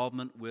God's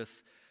involvement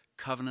with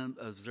covenant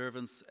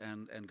observance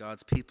and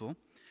God's people.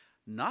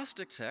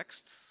 Gnostic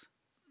texts,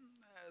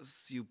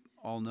 as you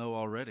all know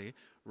already,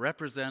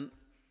 represent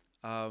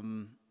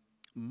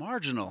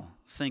marginal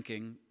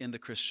thinking in the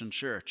Christian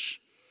church.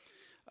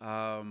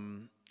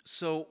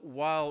 So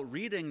while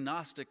reading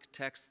Gnostic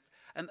texts,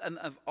 and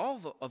of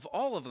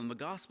all of them, the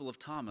Gospel of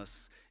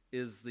Thomas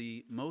is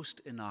the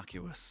most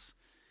innocuous.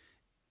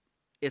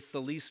 It's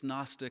the least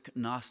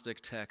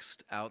Gnostic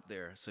text out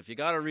there. So if you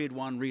got to read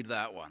one, read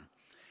that one.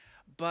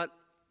 But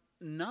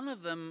none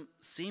of them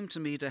seem to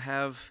me to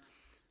have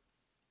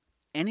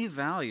any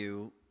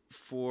value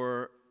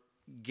for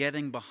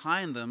getting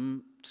behind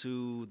them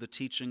to the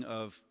teaching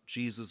of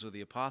Jesus or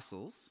the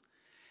apostles.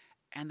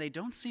 And they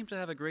don't seem to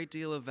have a great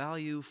deal of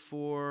value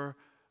for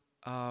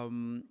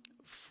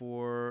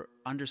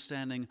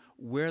understanding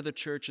where the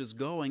church is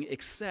going,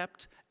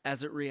 except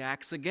as it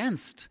reacts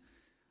against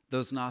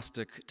those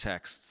Gnostic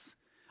texts.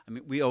 I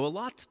mean, we owe a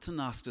lot to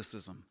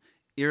Gnosticism.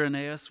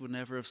 Irenaeus would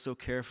never have so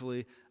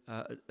carefully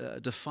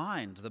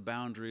defined the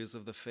boundaries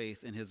of the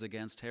faith in his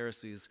Against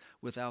Heresies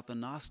without the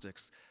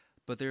Gnostics.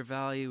 But their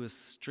value is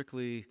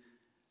strictly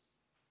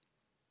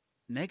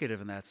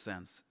negative in that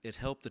sense. It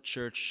helped the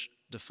church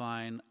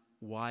define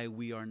why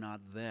we are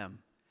not them.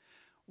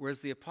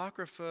 Whereas the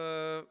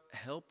Apocrypha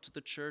helped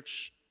the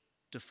church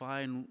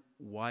define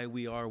why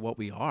we are what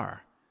we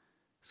are.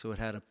 So it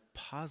had a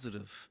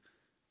positive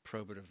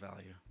probative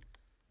value.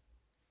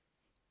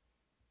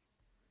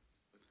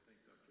 Let's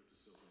thank Dr.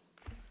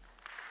 DeSilva.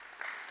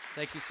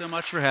 Thank you so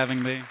much for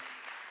having me.